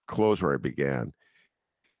close where I began.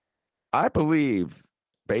 I believe,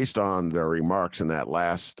 based on their remarks in that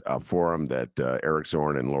last forum that Eric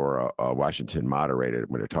Zorn and Laura Washington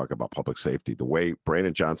moderated when they talk about public safety, the way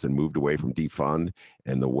Brandon Johnson moved away from defund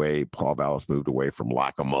and the way Paul Vallis moved away from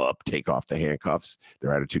lock them up, take off the handcuffs,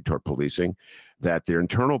 their attitude toward policing, that their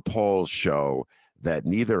internal polls show that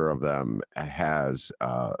neither of them has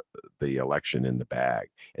the election in the bag,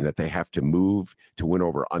 and that they have to move to win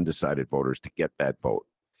over undecided voters to get that vote.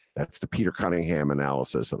 That's the Peter Cunningham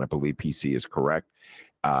analysis, and I believe PC is correct.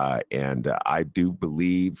 And I do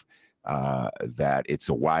believe that it's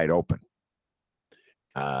a wide open.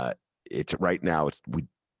 It's right now.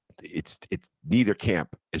 It's neither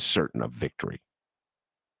camp is certain of victory,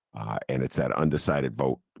 and it's that undecided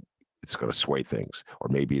vote. It's going to sway things, or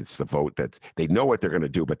maybe it's the vote that they know what they're going to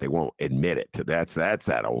do, but they won't admit it. That's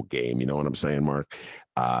that old game. You know what I'm saying, Mark?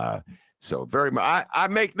 So very much, I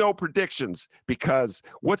make no predictions, because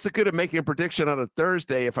what's the good of making a prediction on a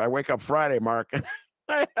Thursday if I wake up Friday, Mark?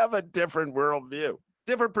 I have a different worldview,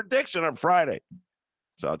 different prediction on Friday.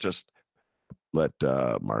 So I'll just let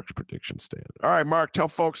Mark's prediction stand. All right, Mark, tell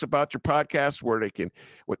folks about your podcast, where they can,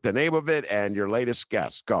 with the name of it and your latest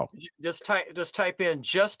guest. Go. Just type in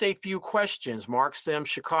Just a Few Questions. Marc Sims,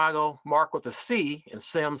 Chicago. Mark with a C and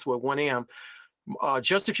Sims with one M.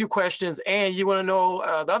 Just a Few Questions. And you want to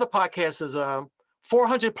know, the other podcast is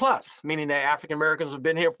 400 plus, meaning that African Americans have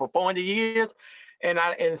been here for 400 years.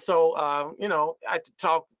 So I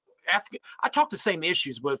talk the same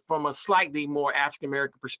issues, but from a slightly more African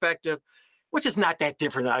American perspective. which is not that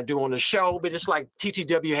different than I do on the show, but it's like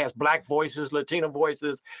TTW has Black voices, Latino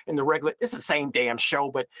voices, and the regular, it's the same damn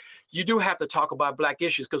show, but you do have to talk about Black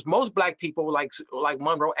issues because most Black people, like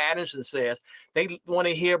Monroe Adamson says, they want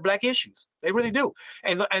to hear Black issues. They really do.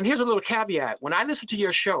 And here's a little caveat. When I listen to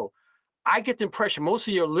your show, I get the impression most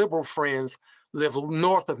of your liberal friends live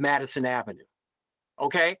north of Madison Avenue.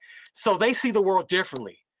 Okay? So they see the world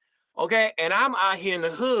differently. Okay? And I'm out here in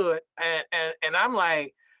the hood and I'm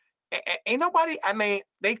like, ain't nobody, I mean,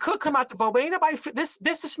 they could come out to vote, but ain't nobody, this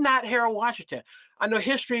is not Harold Washington. I know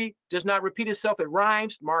history does not repeat itself. It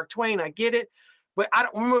rhymes. Mark Twain, I get it. But I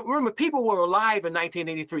don't remember people were alive in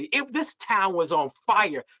 1983. If this town was on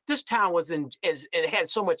fire, this town was it had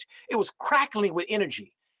so much, it was crackling with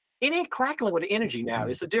energy. It ain't crackling with energy now.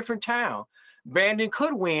 It's a different town. Brandon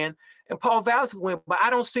could win and Paul Vallis could win, but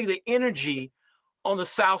I don't see the energy on the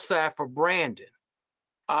South Side for Brandon.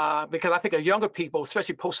 Because I think of younger people,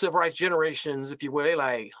 especially post-civil rights generations, if you will, they're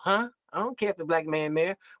like, huh? I don't care if the Black man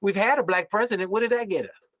mayor. We've had a Black president. What did that get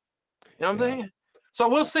us? You know what I'm saying? So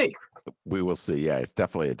we'll see. We will see. Yeah, it's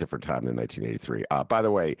definitely a different time than 1983. By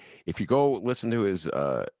the way, if you go listen to his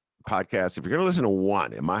podcast, if you're going to listen to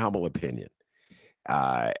one, in my humble opinion,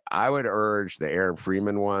 I would urge the Aaron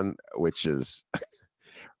Freeman one, which is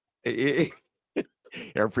Aaron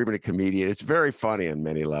Freeman, a comedian. It's very funny on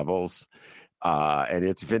many levels. And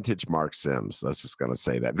it's vintage Mark Sims. Let's just going to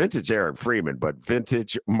say that. Vintage Aaron Freeman, but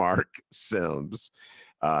vintage Mark Sims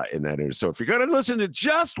in that interview. So if you're going to listen to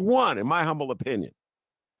just one, in my humble opinion,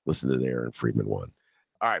 listen to the Aaron Freeman one.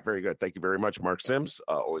 All right, very good. Thank you very much, Mark Sims.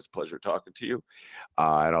 Always a pleasure talking to you.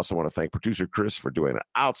 And also want to thank producer Chris for doing an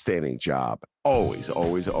outstanding job. Always,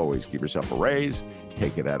 always, always give yourself a raise.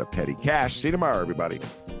 Take it out of petty cash. See you tomorrow, everybody.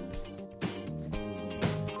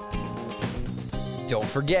 Don't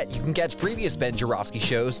forget, you can catch previous Ben Joravsky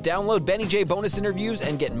shows, download Benny J bonus interviews,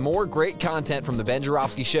 and get more great content from The Ben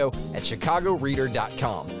Joravsky Show at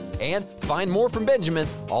chicagoreader.com. And find more from Benjamin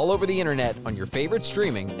all over the internet on your favorite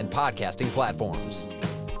streaming and podcasting platforms.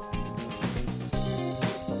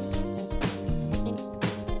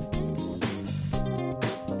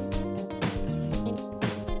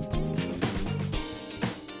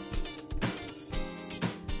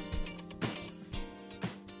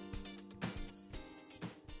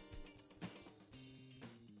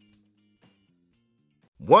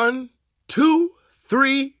 One, two,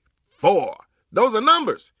 three, four. Those are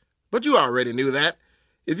numbers. But you already knew that.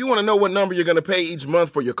 If you want to know what number you're going to pay each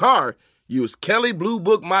month for your car, use Kelley Blue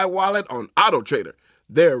Book My Wallet on Auto Trader.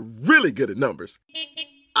 They're really good at numbers.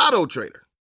 Auto Trader.